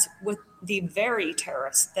friends with the very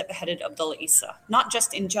terrorist that beheaded Abdullah Issa, not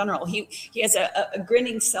just in general. He has a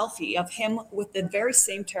grinning selfie of him with the very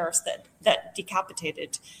same terrorist that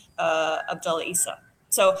decapitated Abdullah Issa.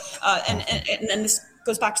 So, and then this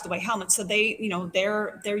goes back to the White Helmets. So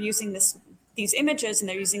they're using these images, and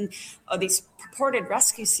they're using these purported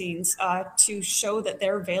rescue scenes to show that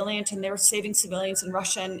they're valiant and they're saving civilians, and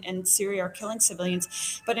Russia and Syria are killing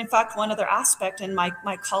civilians. But in fact, one other aspect, and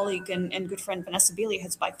my colleague and good friend Vanessa Beeley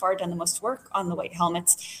has by far done the most work on the White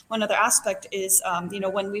Helmets. One other aspect is,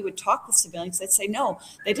 when we would talk with civilians, they'd say, no,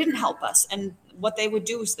 they didn't help us. And what they would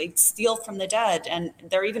do is they'd steal from the dead, and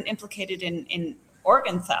they're even implicated in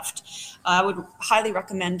organ theft. I would highly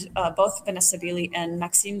recommend both Vanessa Beeley and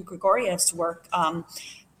Maxim Grigoriev's work,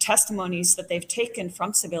 testimonies that they've taken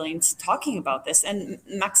from civilians talking about this. And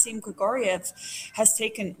Maxim Grigoriev has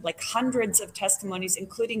taken hundreds of testimonies,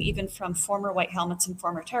 including even from former White Helmets and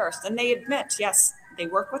former terrorists. And they admit, yes, they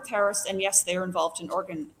work with terrorists, and yes, they are involved in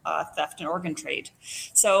organ theft and organ trade.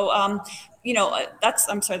 So,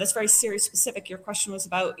 that's very Syria specific. Your question was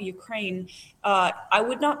about Ukraine. I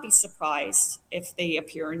would not be surprised if they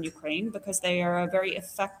appear in Ukraine, because they are a very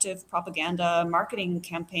effective propaganda marketing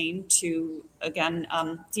campaign to, again,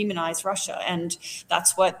 demonize Russia. And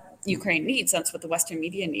that's what Ukraine needs. That's what the Western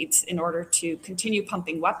media needs in order to continue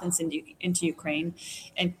pumping weapons into Ukraine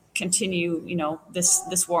and continue,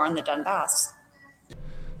 this war on the Donbass.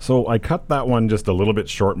 So I cut that one just a little bit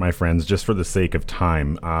short, my friends, just for the sake of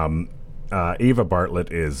time. Ava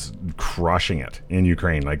Bartlett is crushing it in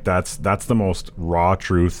Ukraine. Like that's the most raw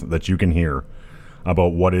truth that you can hear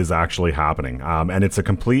about what is actually happening, and it's a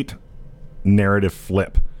complete narrative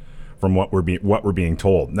flip from what we're being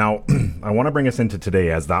told. Now, I want to bring us into today,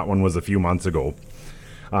 as that one was a few months ago.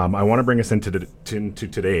 I want to bring us into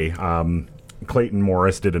today. Clayton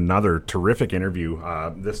Morris did another terrific interview,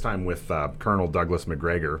 this time with Colonel Douglas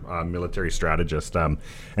Macgregor, military strategist, and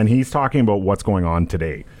he's talking about what's going on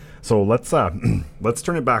today. So let's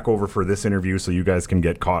turn it back over for this interview so you guys can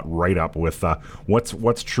get caught right up with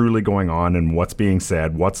what's truly going on and what's being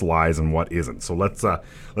said, what's lies and what isn't. So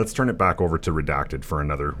let's turn it back over to Redacted for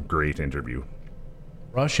another great interview.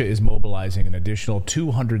 Russia is mobilizing an additional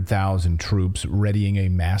 200,000 troops, readying a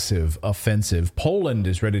massive offensive. Poland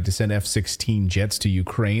is ready to send F-16 jets to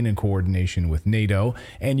Ukraine in coordination with NATO.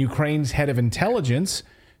 And Ukraine's head of intelligence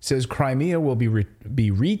says Crimea will be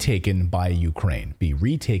retaken by Ukraine.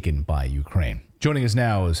 Joining us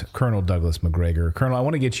now is Colonel Douglas Macgregor. Colonel, I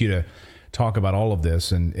want to get you to talk about all of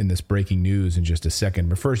this and in this breaking news in just a second.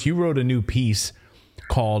 But first, you wrote a new piece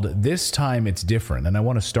called This Time It's Different. And I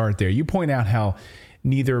want to start there. You point out how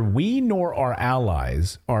neither we nor our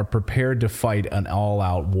allies are prepared to fight an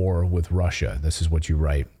all-out war with Russia. This is what you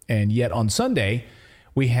write. And yet on Sunday,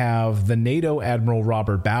 we have the NATO Admiral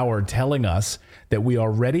Robert Bauer telling us that we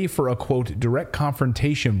are ready for a, quote, direct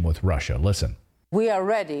confrontation with Russia. Listen. We are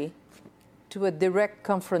ready to a direct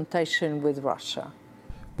confrontation with Russia.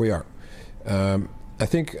 We are. I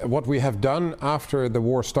think what we have done after the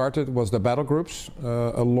war started was the battle groups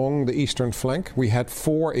along the eastern flank. We had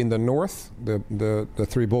 4 in the north, the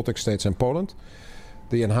 3 Baltic states and Poland,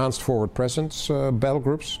 the enhanced forward presence battle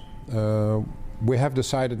groups. We have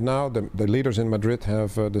decided now, the leaders in Madrid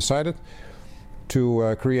have decided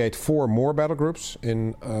to create 4 more battle groups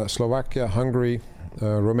in Slovakia, Hungary,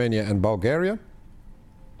 Romania and Bulgaria,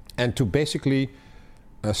 and to basically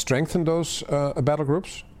strengthen those battle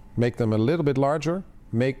groups, make them a little bit larger,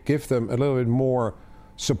 give them a little bit more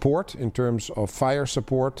support in terms of fire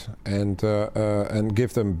support, and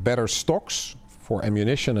give them better stocks for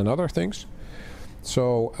ammunition and other things.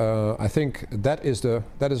 So I think that is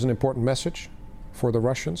an important message for the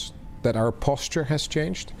Russians, that our posture has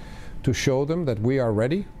changed, to show them that we are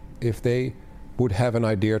ready if they would have an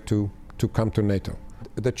idea to come to NATO.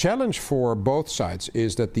 The challenge for both sides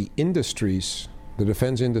is that the industries, the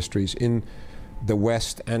defense industries in the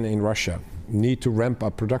West and in Russia, need to ramp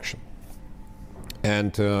up production.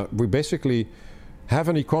 And we basically have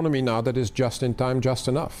an economy now that is just in time, just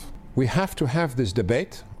enough. We have to have this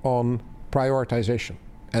debate on prioritization.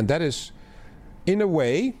 And that is, in a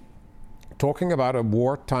way, talking about a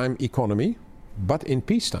wartime economy, but in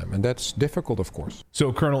peacetime. And that's difficult, of course.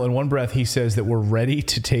 So, Colonel, in one breath, he says that we're ready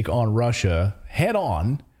to take on Russia head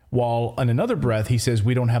on, while in another breath, he says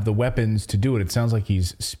we don't have the weapons to do it. It sounds like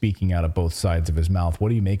he's speaking out of both sides of his mouth. What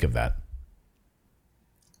do you make of that?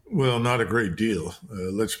 Well, not a great deal.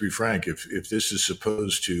 Let's be frank. If this is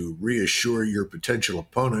supposed to reassure your potential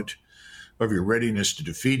opponent of your readiness to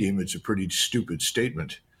defeat him, it's a pretty stupid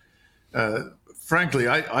statement. Frankly,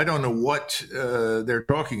 I don't know what they're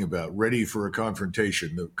talking about, ready for a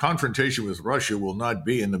confrontation. The confrontation with Russia will not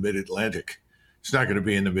be in the mid-Atlantic. It's not going to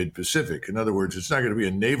be in the mid-Pacific. In other words, it's not going to be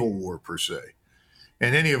a naval war per se.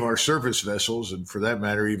 And any of our surface vessels, and for that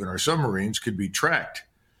matter, even our submarines, could be tracked.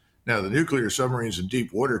 Now, the nuclear submarines in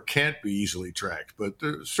deep water can't be easily tracked, but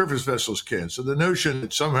the surface vessels can. So the notion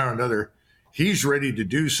that somehow or another he's ready to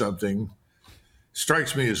do something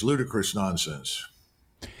strikes me as ludicrous nonsense.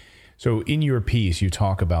 So in your piece, you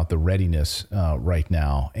talk about the readiness right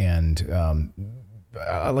now. And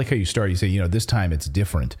I like how you start. You say, this time it's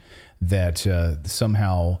different, that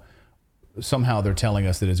somehow they're telling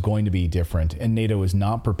us that it's going to be different. And NATO is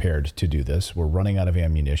not prepared to do this. We're running out of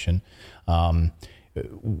ammunition.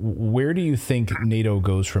 Where do you think NATO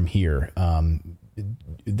goes from here?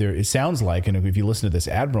 It sounds like, and if you listen to this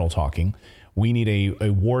admiral talking, we need a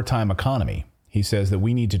wartime economy. He says that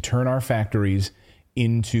we need to turn our factories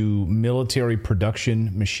into military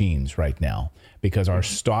production machines right now because our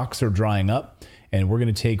stocks are drying up and we're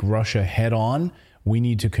going to take Russia head on. We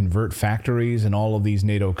need to convert factories in all of these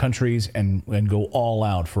NATO countries and go all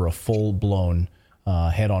out for a full-blown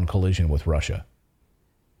head-on collision with Russia.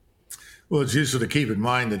 Well, it's useful to keep in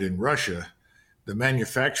mind that in Russia, the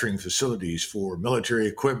manufacturing facilities for military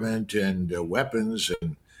equipment and weapons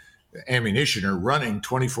and ammunition are running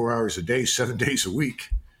 24 hours a day, 7 days a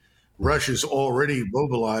week. Russia's already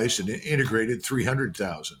mobilized and integrated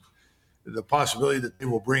 300,000. The possibility that they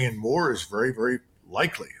will bring in more is very, very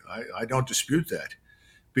likely. I don't dispute that,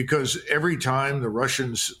 because every time the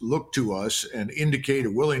Russians look to us and indicate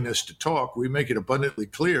a willingness to talk, we make it abundantly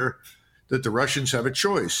clear that the Russians have a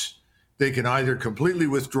choice. They can either completely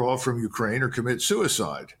withdraw from Ukraine or commit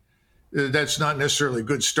suicide. That's not necessarily a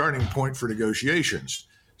good starting point for negotiations.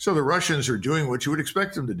 So the Russians are doing what you would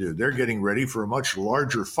expect them to do. They're getting ready for a much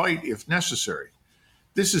larger fight if necessary.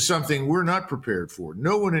 This is something we're not prepared for.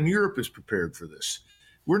 No one in Europe is prepared for this.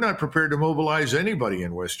 We're not prepared to mobilize anybody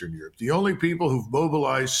in Western Europe. The only people who've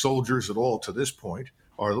mobilized soldiers at all to this point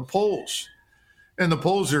are the Poles. And the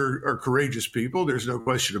Poles are courageous people. There's no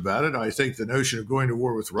question about it. I think the notion of going to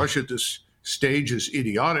war with Russia at this stage is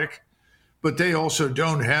idiotic, but they also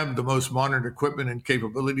don't have the most modern equipment and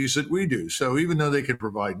capabilities that we do. So even though they can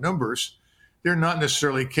provide numbers, they're not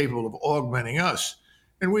necessarily capable of augmenting us.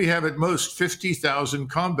 And we have at most 50,000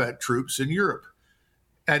 combat troops in Europe.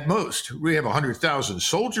 At most, we have 100,000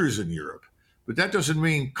 soldiers in Europe, but that doesn't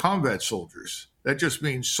mean combat soldiers. That just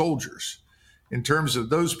means soldiers. In terms of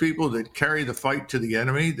those people that carry the fight to the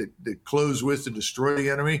enemy, that close with and destroy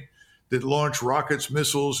the enemy, that launch rockets,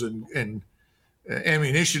 missiles, and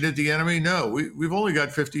ammunition at the enemy, no, we've only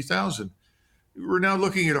got 50,000. We're now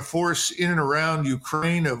looking at a force in and around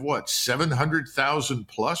Ukraine of 700,000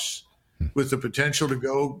 plus, with the potential to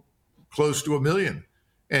go close to 1 million,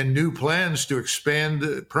 and new plans to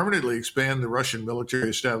permanently expand the Russian military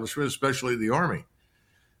establishment, especially the army.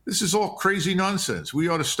 This is all crazy nonsense. We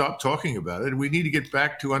ought to stop talking about it. We need to get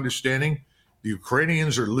back to understanding the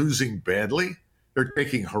Ukrainians are losing badly. They're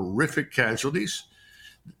taking horrific casualties.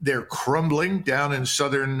 They're crumbling down in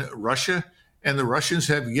southern Russia, and the Russians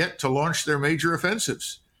have yet to launch their major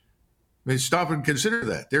offensives. I mean, stop and consider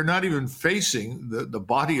that. They're not even facing the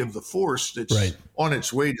body of the force that's on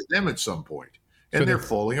its way to them at some point, and they're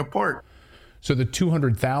falling apart. So the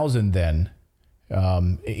 200,000 then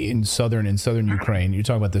in southern Ukraine, you're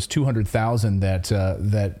talking about this 200,000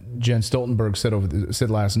 that Jens Stoltenberg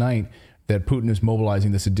said last night, that Putin is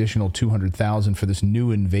mobilizing this additional 200,000 for this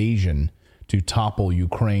new invasion to topple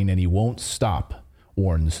Ukraine, and he won't stop,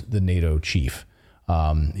 warns the NATO chief.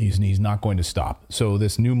 He's not going to stop. So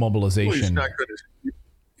this new mobilization... Well,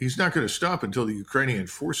 he's not going to stop until the Ukrainian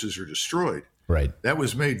forces are destroyed. Right. That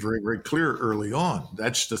was made very, very clear early on.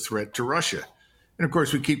 That's the threat to Russia. And of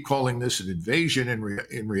course, we keep calling this an invasion.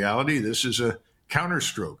 In reality, this is a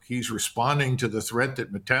counterstroke. He's responding to the threat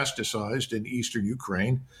that metastasized in eastern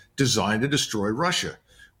Ukraine, designed to destroy Russia.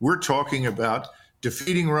 We're talking about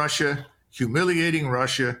defeating Russia, humiliating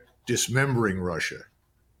Russia, dismembering Russia.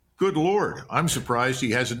 Good Lord, I'm surprised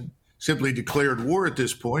he hasn't simply declared war at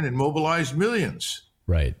this point and mobilized millions.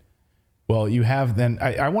 Right. Well, you have then,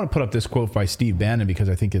 I want to put up this quote by Steve Bannon, because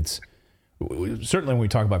I think it's, certainly when we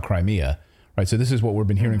talk about Crimea, right? So this is what we've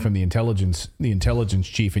been hearing from the intelligence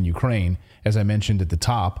chief in Ukraine, as I mentioned at the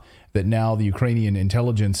top, that now the Ukrainian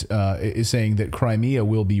intelligence is saying that Crimea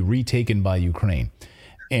will be retaken by Ukraine.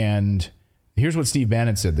 And here's what Steve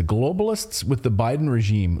Bannon said: the globalists with the Biden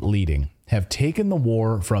regime leading have taken the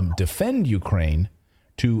war from defend Ukraine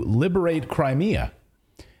to liberate Crimea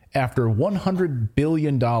after $100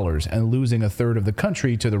 billion and losing a third of the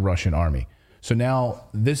country to the Russian army. So now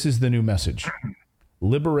this is the new message: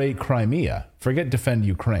 liberate Crimea, forget defend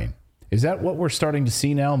Ukraine. Is that what we're starting to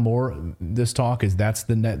see now more? This talk is that's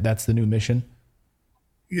the new mission?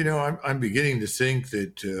 You know, I'm beginning to think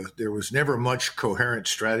that there was never much coherent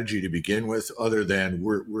strategy to begin with, other than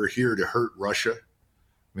we're here to hurt Russia.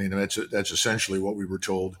 I mean, that's essentially what we were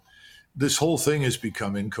told. This whole thing has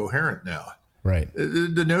become incoherent now. Right.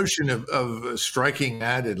 The notion of striking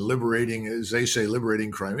at and liberating, as they say,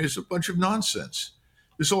 liberating Crimea is a bunch of nonsense.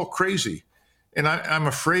 It's all crazy. And I'm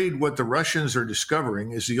afraid what the Russians are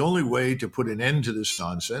discovering is the only way to put an end to this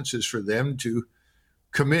nonsense is for them to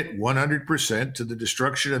commit 100% to the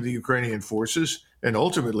destruction of the Ukrainian forces and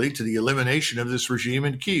ultimately to the elimination of this regime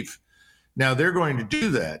in Kyiv. Now, they're going to do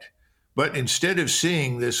that. But instead of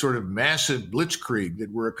seeing this sort of massive blitzkrieg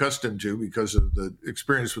that we're accustomed to because of the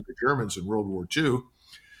experience with the Germans in World War II,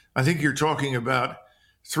 I think you're talking about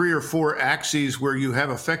 3 or 4 axes where you have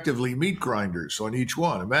effectively meat grinders on each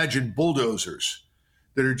one. Imagine bulldozers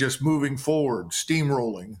that are just moving forward,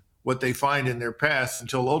 steamrolling what they find in their path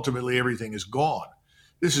until ultimately everything is gone.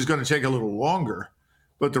 This is going to take a little longer,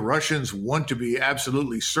 but the Russians want to be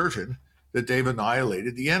absolutely certain that they've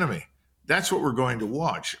annihilated the enemy. That's what we're going to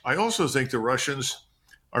watch. I also think the Russians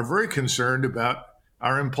are very concerned about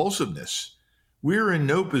our impulsiveness. We're in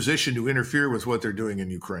no position to interfere with what they're doing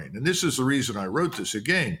in Ukraine. And this is the reason I wrote this.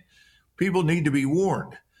 Again, people need to be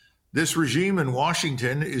warned. This regime in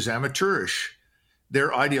Washington is amateurish.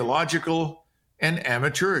 They're ideological and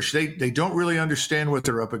amateurish. They don't really understand what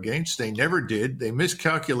they're up against. They never did. They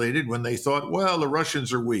miscalculated when they thought, well, the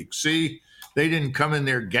Russians are weak. See, they didn't come in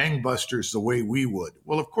there gangbusters the way we would.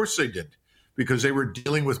 Well, of course they didn't, because they were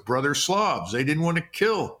dealing with brother Slavs. They didn't want to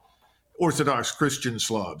kill Orthodox Christian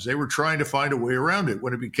Slavs. They were trying to find a way around it.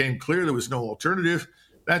 When it became clear there was no alternative,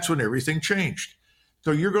 that's when everything changed.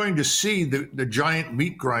 So you're going to see the giant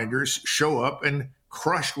meat grinders show up and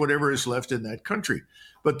crush whatever is left in that country.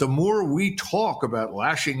 But the more we talk about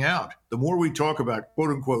lashing out, the more we talk about,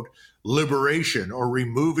 quote unquote, liberation or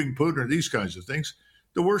removing Putin or these kinds of things,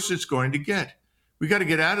 the worse it's going to get. We got to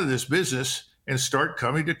get out of this business and start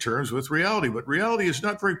coming to terms with reality. But reality is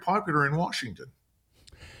not very popular in Washington.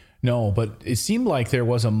 No, but it seemed like there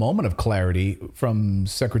was a moment of clarity from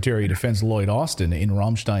Secretary of Defense Lloyd Austin in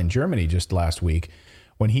Ramstein, Germany, just last week,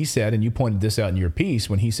 when he said, and you pointed this out in your piece,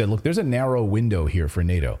 when he said, look, there's a narrow window here for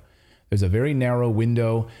NATO. There's a very narrow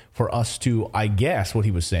window for us to, I guess what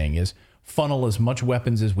he was saying is, funnel as much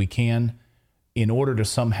weapons as we can in order to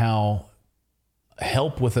somehow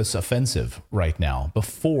help with this offensive right now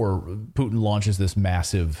before Putin launches this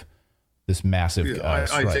massive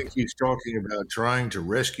strike. I think he's talking about trying to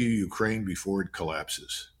rescue Ukraine before it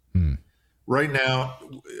collapses. Right now,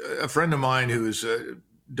 a friend of mine who is a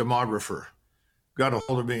demographer got a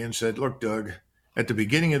hold of me and said, look, Doug, at the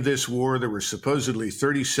beginning of this war, there were supposedly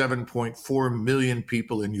 37.4 million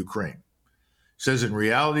people in Ukraine. Says in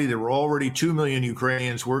reality, there were already 2 million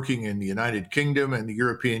Ukrainians working in the United Kingdom and the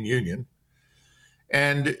European Union.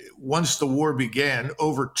 And once the war began,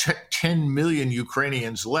 over 10 million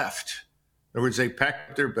Ukrainians left. In other words, they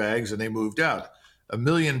packed up their bags and they moved out. 1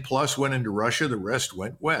 million plus went into Russia. The rest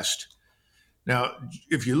went west. Now,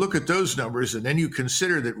 if you look at those numbers and then you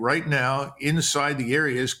consider that right now inside the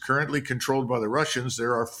areas currently controlled by the Russians,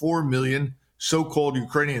 there are 4 million so-called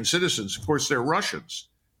Ukrainian citizens. Of course, they're Russians.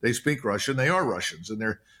 They speak Russian. They are Russians, and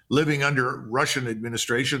they're living under Russian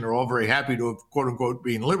administration. They're all very happy to have, quote unquote,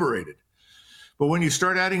 been liberated. But when you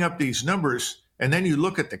start adding up these numbers and then you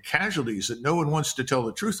look at the casualties that no one wants to tell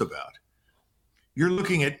the truth about, you're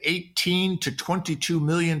looking at 18 to 22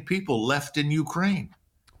 million people left in Ukraine.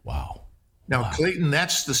 Wow. Now, Clayton,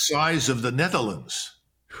 that's the size of the Netherlands.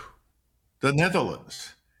 The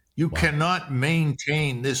Netherlands. You cannot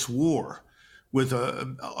maintain this war with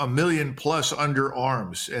a million plus under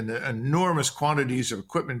arms and enormous quantities of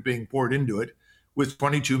equipment being poured into it with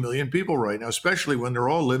 22 million people right now, especially when they're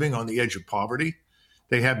all living on the edge of poverty.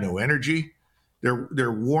 They have no energy.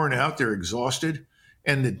 They're worn out. They're exhausted.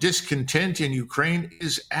 And the discontent in Ukraine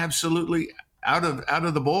is absolutely out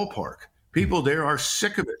of the ballpark. People there are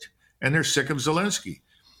sick of it, and they're sick of Zelensky.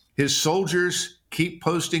 His soldiers keep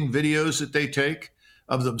posting videos that they take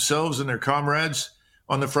of themselves and their comrades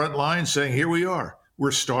on the front line saying, here we are.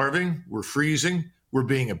 We're starving. We're freezing. We're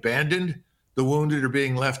being abandoned. The wounded are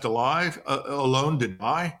being left alive, alone to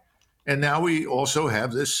die. And now we also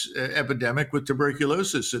have this epidemic with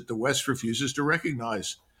tuberculosis that the West refuses to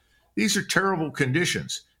recognize. These are terrible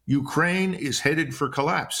conditions. Ukraine is headed for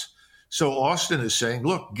collapse. So Austin is saying,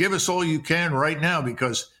 look, give us all you can right now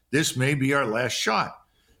because this may be our last shot.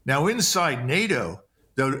 Now, inside NATO,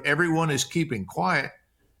 though everyone is keeping quiet,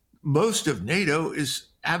 most of NATO is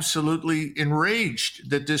absolutely enraged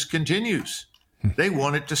that this continues. They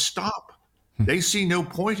want it to stop. They see no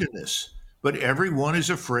point in this, but everyone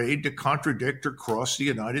is afraid to contradict or cross the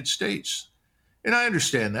United States. And I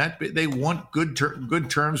understand that. They want good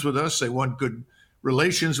terms with us. They want good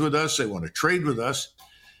relations with us. They want to trade with us.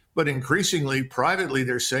 But increasingly, privately,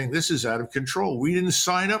 they're saying this is out of control. We didn't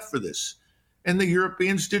sign up for this. And the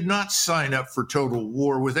Europeans did not sign up for total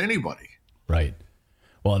war with anybody. Right.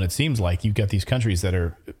 Well, and it seems like you've got these countries that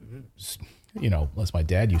are, as my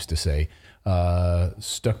dad used to say,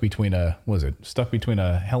 stuck between a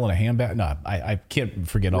hell and a handbag. No, I can't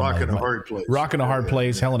forget all Rock and a hard place. Rock and a hard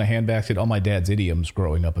place, hell and a handbasket. All my dad's idioms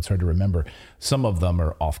growing up. It's hard to remember. Some of them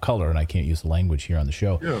are off color, and I can't use the language here on the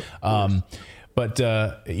show. Yeah, but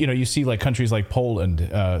you see like countries like Poland,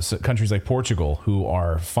 countries like Portugal, who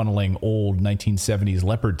are funneling old 1970s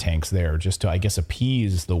Leopard tanks there just to, I guess,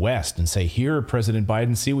 appease the West and say, here, President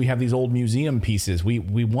Biden, see, we have these old museum pieces. We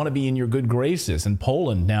want to be in your good graces. And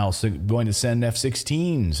Poland now going to send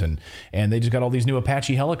F-16s, and they just got all these new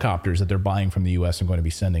Apache helicopters that they're buying from the U.S. and going to be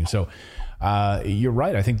sending. So you're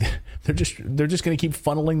right. I think they're just going to keep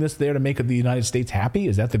funneling this there to make the United States happy.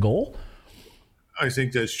 Is that the goal? I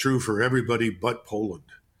think that's true for everybody but Poland.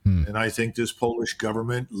 And I think this Polish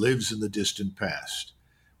government lives in the distant past.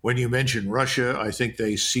 When you mention Russia, I think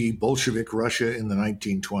they see Bolshevik Russia in the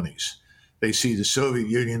 1920s. They see the Soviet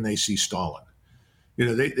Union, they see Stalin.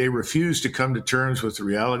 They refuse to come to terms with the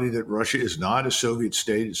reality that Russia is not a Soviet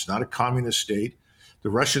state. It's not a communist state. The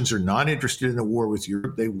Russians are not interested in a war with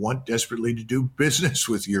Europe. They want desperately to do business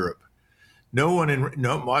with Europe.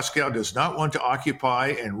 Moscow does not want to occupy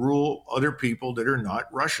and rule other people that are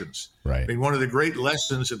not Russians. Right. I mean, one of the great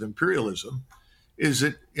lessons of imperialism is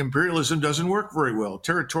that imperialism doesn't work very well.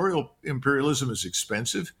 Territorial imperialism is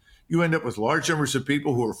expensive. You end up with large numbers of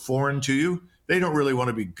people who are foreign to you. They don't really want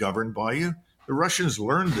to be governed by you. The Russians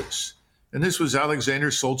learned this. And this was Alexander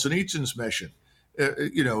Solzhenitsyn's mission.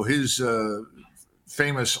 His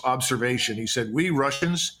famous observation. He said, we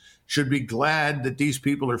Russians should be glad that these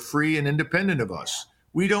people are free and independent of us.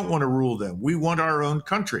 We don't want to rule them. We want our own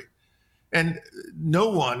country. And no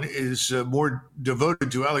one is more devoted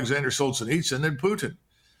to Alexander Solzhenitsyn than Putin.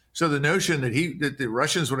 So the notion that the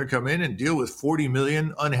Russians want to come in and deal with 40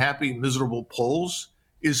 million unhappy, miserable Poles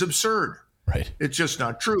is absurd. Right. It's just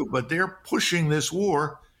not true. But they're pushing this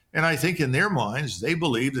war. And I think in their minds, they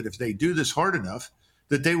believe that if they do this hard enough,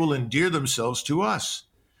 that they will endear themselves to us.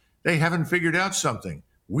 They haven't figured out something.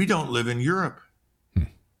 We don't live in Europe.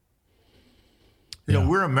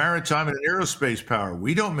 We're a maritime and an aerospace power.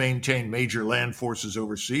 We don't maintain major land forces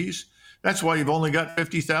overseas. That's why you've only got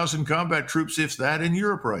 50,000 combat troops, if that, in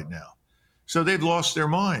Europe right now. So they've lost their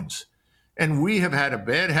minds. And we have had a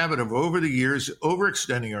bad habit of, over the years,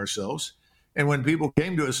 overextending ourselves. And when people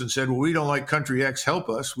came to us and said, well, we don't like country X, help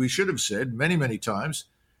us, we should have said many, many times,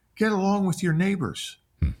 get along with your neighbors.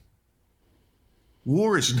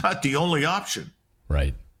 War is not the only option.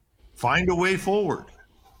 Right. Find a way forward.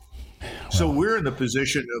 So we're in the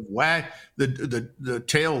position of the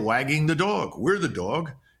tail wagging the dog. We're the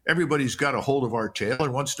dog. Everybody's got a hold of our tail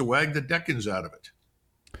and wants to wag the Decans out of it.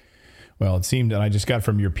 Well, it seemed, and I just got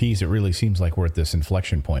from your piece, it really seems like we're at this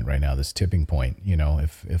inflection point right now, this tipping point.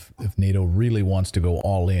 If NATO really wants to go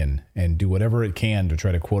all in and do whatever it can to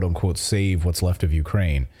try to quote unquote save what's left of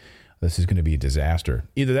Ukraine, this is going to be a disaster.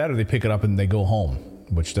 Either that or they pick it up and they go home,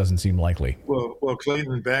 which doesn't seem likely. Well,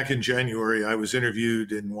 Clayton, back in January, I was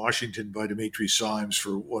interviewed in Washington by Dimitri Simes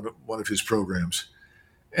for one of his programs.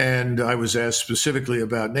 And I was asked specifically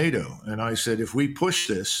about NATO. And I said, if we push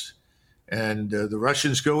this and the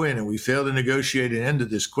Russians go in and we fail to negotiate an end to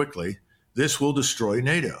this quickly, this will destroy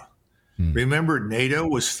NATO. Remember, NATO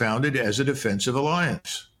was founded as a defensive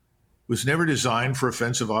alliance. Was never designed for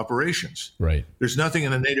offensive operations. Right. There's nothing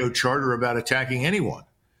in the NATO charter about attacking anyone.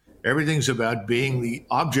 Everything's about being the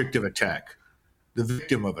object of attack, the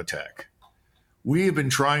victim of attack. We have been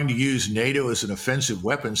trying to use NATO as an offensive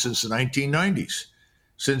weapon since the 1990s,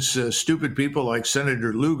 since stupid people like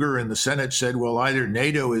Senator Lugar in the Senate said, well, either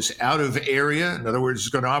NATO is out of area, in other words, it's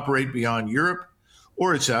going to operate beyond Europe,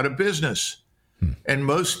 or it's out of business. And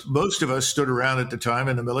most of us stood around at the time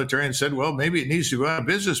in the military and said, well, maybe it needs to go out of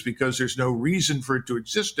business because there's no reason for it to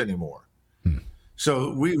exist anymore.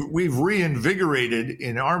 So we've reinvigorated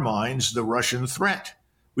in our minds the Russian threat.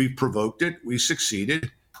 We've provoked it. We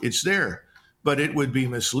succeeded. It's there. But it would be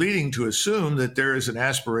misleading to assume that there is an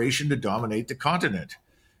aspiration to dominate the continent.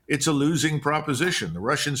 It's a losing proposition. The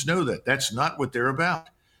Russians know that. That's not what they're about.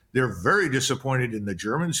 They're very disappointed in the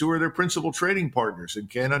Germans, who are their principal trading partners, and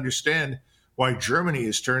can't understand why Germany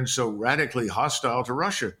has turned so radically hostile to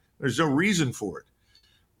Russia. There's no reason for it.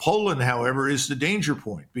 Poland, however, is the danger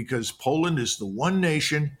point, because Poland is the one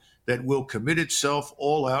nation that will commit itself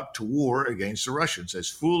all out to war against the Russians, as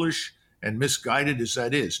foolish and misguided as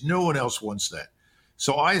that is. No one else wants that.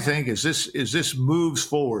 So I think as this moves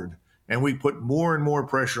forward and we put more and more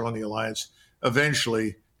pressure on the alliance,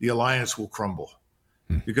 eventually the alliance will crumble,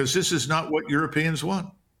 because this is not what Europeans want.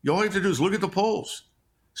 All you have to do is look at the polls.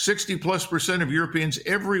 60+% of Europeans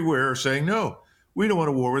everywhere are saying, no, we don't want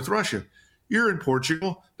a war with Russia. You're in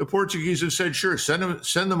Portugal. The Portuguese have said, sure, send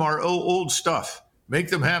them our old stuff. Make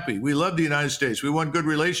them happy. We love the United States. We want good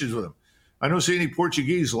relations with them. I don't see any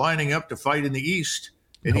Portuguese lining up to fight in the east,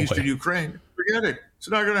 in eastern Ukraine. Forget it. It's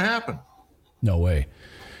not going to happen. No way.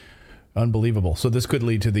 Unbelievable. So this could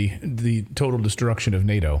lead to the total destruction of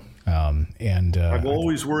NATO. I'm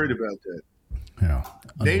always worried about that. Yeah,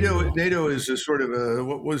 NATO is a sort of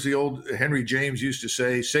what was the old Henry James used to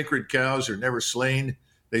say, sacred cows are never slain,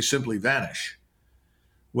 they simply vanish.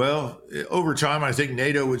 Well, over time, I think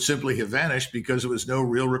NATO would simply have vanished because there was no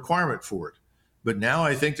real requirement for it. But now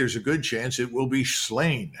I think there's a good chance it will be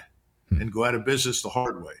slain and go out of business the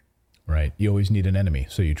hard way. Right. You always need an enemy,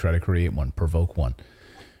 so you try to create one, provoke one,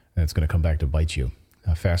 and it's going to come back to bite you.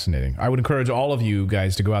 Fascinating. I would encourage all of you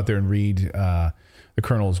guys to go out there and read the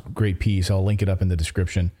Colonel's great piece. I'll link it up in the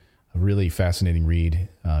description. A really fascinating read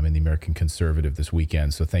in the American Conservative this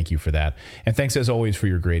weekend. So thank you for that. And thanks, as always, for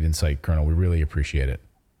your great insight, Colonel. We really appreciate it.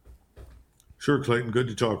 Sure, Clayton. Good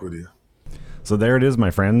to talk with you. So there it is,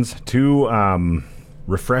 my friends. Two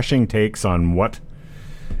refreshing takes on what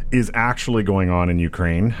is actually going on in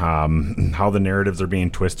Ukraine, how the narratives are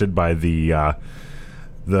being twisted by the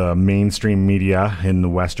mainstream media in the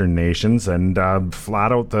Western nations, and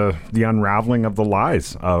flat out the unraveling of the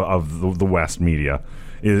lies of the West media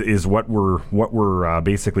is what we're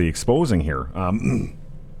basically exposing here.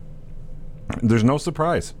 There's no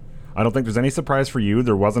surprise. I don't think there's any surprise for you.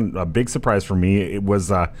 There wasn't a big surprise for me. It was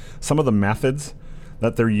some of the methods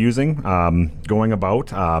that they're using, going about.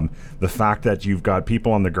 The fact that you've got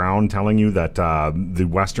people on the ground telling you that the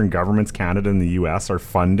Western governments, Canada and the US, are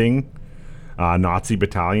funding Nazi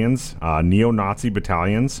battalions, neo-Nazi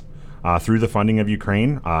battalions, through the funding of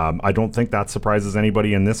Ukraine. I don't think that surprises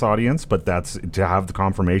anybody in this audience, but to have the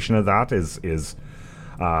confirmation of that is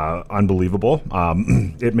unbelievable.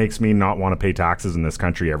 It makes me not want to pay taxes in this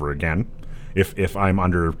country ever again. If I'm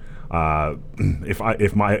under, if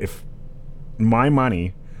my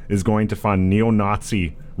money is going to fund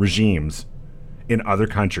neo-Nazi regimes in other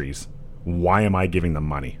countries, why am I giving them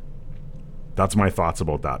money? That's my thoughts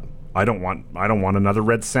about that. I don't want another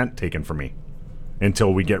red cent taken from me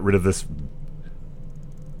until we get rid of this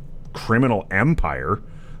criminal empire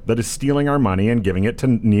that is stealing our money and giving it to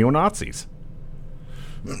neo-Nazis.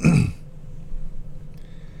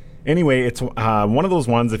 Anyway, it's one of those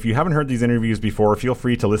ones. If you haven't heard these interviews before, feel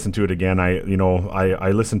free to listen to it again.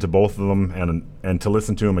 I listened to both of them, and to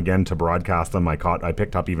listen to them again, to broadcast them, I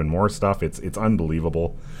picked up even more stuff. It's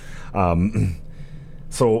unbelievable.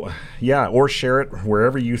 So yeah, or share it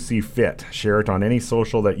wherever you see fit. Share it on any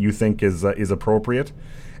social that you think is appropriate,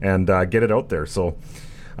 and get it out there. So.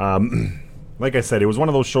 Like I said, it was one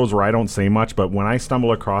of those shows where I don't say much, but when I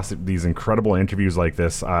stumble across these incredible interviews like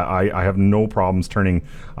this, I have no problems turning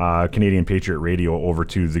Canadian Patriot Radio over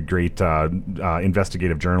to the great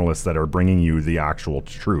investigative journalists that are bringing you the actual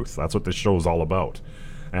truth. That's what this show is all about.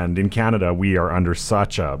 And in Canada, we are under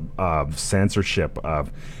such a censorship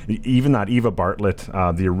of even that Eva Bartlett,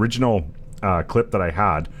 the original clip that I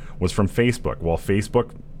had was from Facebook. Well,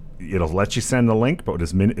 Facebook, it'll let you send the link, but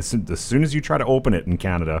as soon as you try to open it in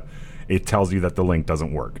Canada, it tells you that the link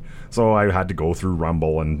doesn't work. So I had to go through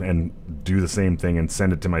Rumble and do the same thing and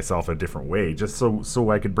send it to myself a different way, just so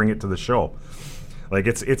I could bring it to the show. Like,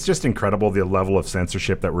 it's just incredible, the level of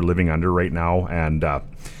censorship that we're living under right now. And,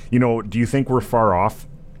 do you think we're far off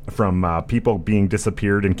from people being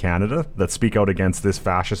disappeared in Canada that speak out against this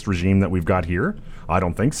fascist regime that we've got here? I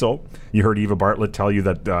don't think so. You heard Eva Bartlett tell you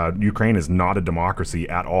that Ukraine is not a democracy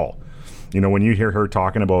at all. When you hear her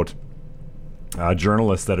talking about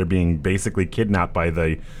journalists that are being basically kidnapped by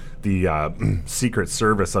the Secret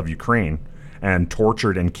Service of Ukraine and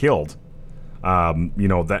tortured and killed,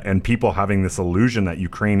 and people having this illusion that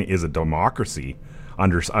Ukraine is a democracy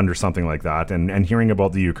under something like that, and hearing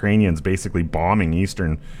about the Ukrainians basically bombing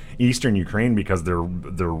eastern Ukraine because they're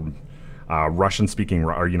Russian-speaking,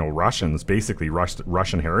 or Russians, basically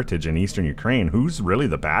Russian heritage in eastern Ukraine. Who's really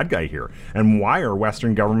the bad guy here, and why are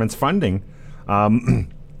Western governments funding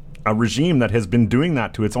a regime that has been doing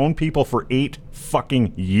that to its own people for 8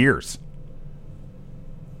 fucking years?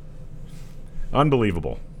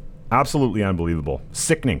 Unbelievable. Absolutely unbelievable.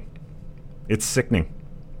 Sickening. It's sickening.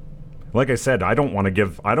 Like I said, I don't want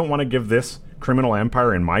to give this criminal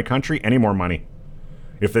empire in my country any more money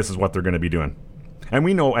if this is what they're going to be doing. And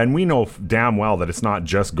we know damn well that it's not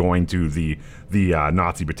just going to the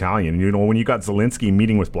Nazi battalion. When you got Zelensky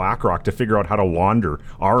meeting with BlackRock to figure out how to launder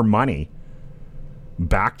our money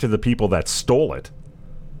back to the people that stole it,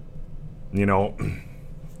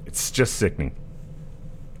 it's just sickening.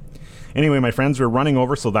 Anyway, my friends, we're running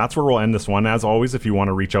over, so that's where we'll end this one. As always, if you want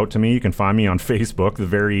to reach out to me, you can find me on Facebook, the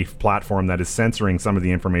very platform that is censoring some of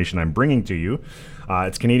the information I'm bringing to you.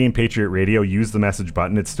 It's Canadian Patriot Radio. Use the message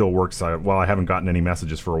button. It still works. I haven't gotten any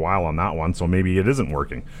messages for a while on that one, so maybe it isn't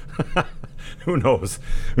working. Who knows?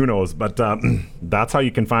 But that's how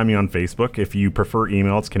you can find me on Facebook. If you prefer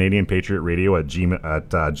email, it's CanadianPatriotRadio at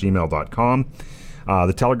gmail.com.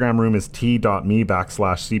 The Telegram room is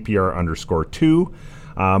t.me/CPR_2.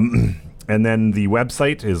 And then the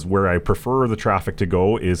website is where I prefer the traffic to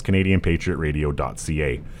go, is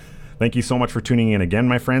CanadianPatriotRadio.ca. Thank you so much for tuning in again,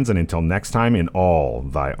 my friends, and until next time, in all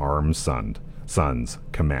thy armed sons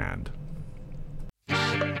command.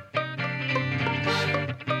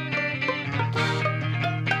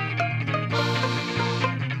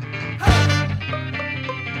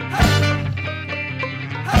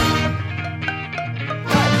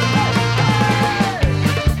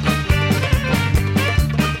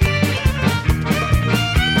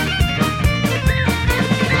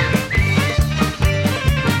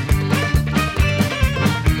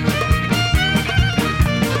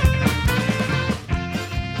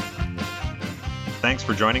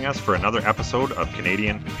 Thanks for joining us for another episode of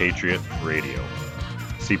Canadian Patriot Radio.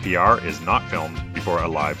 CPR is not filmed before a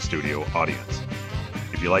live studio audience.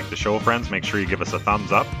 If you like the show, friends, make sure you give us a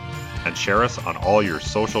thumbs up and share us on all your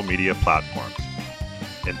social media platforms.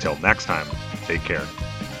 Until next time, take care.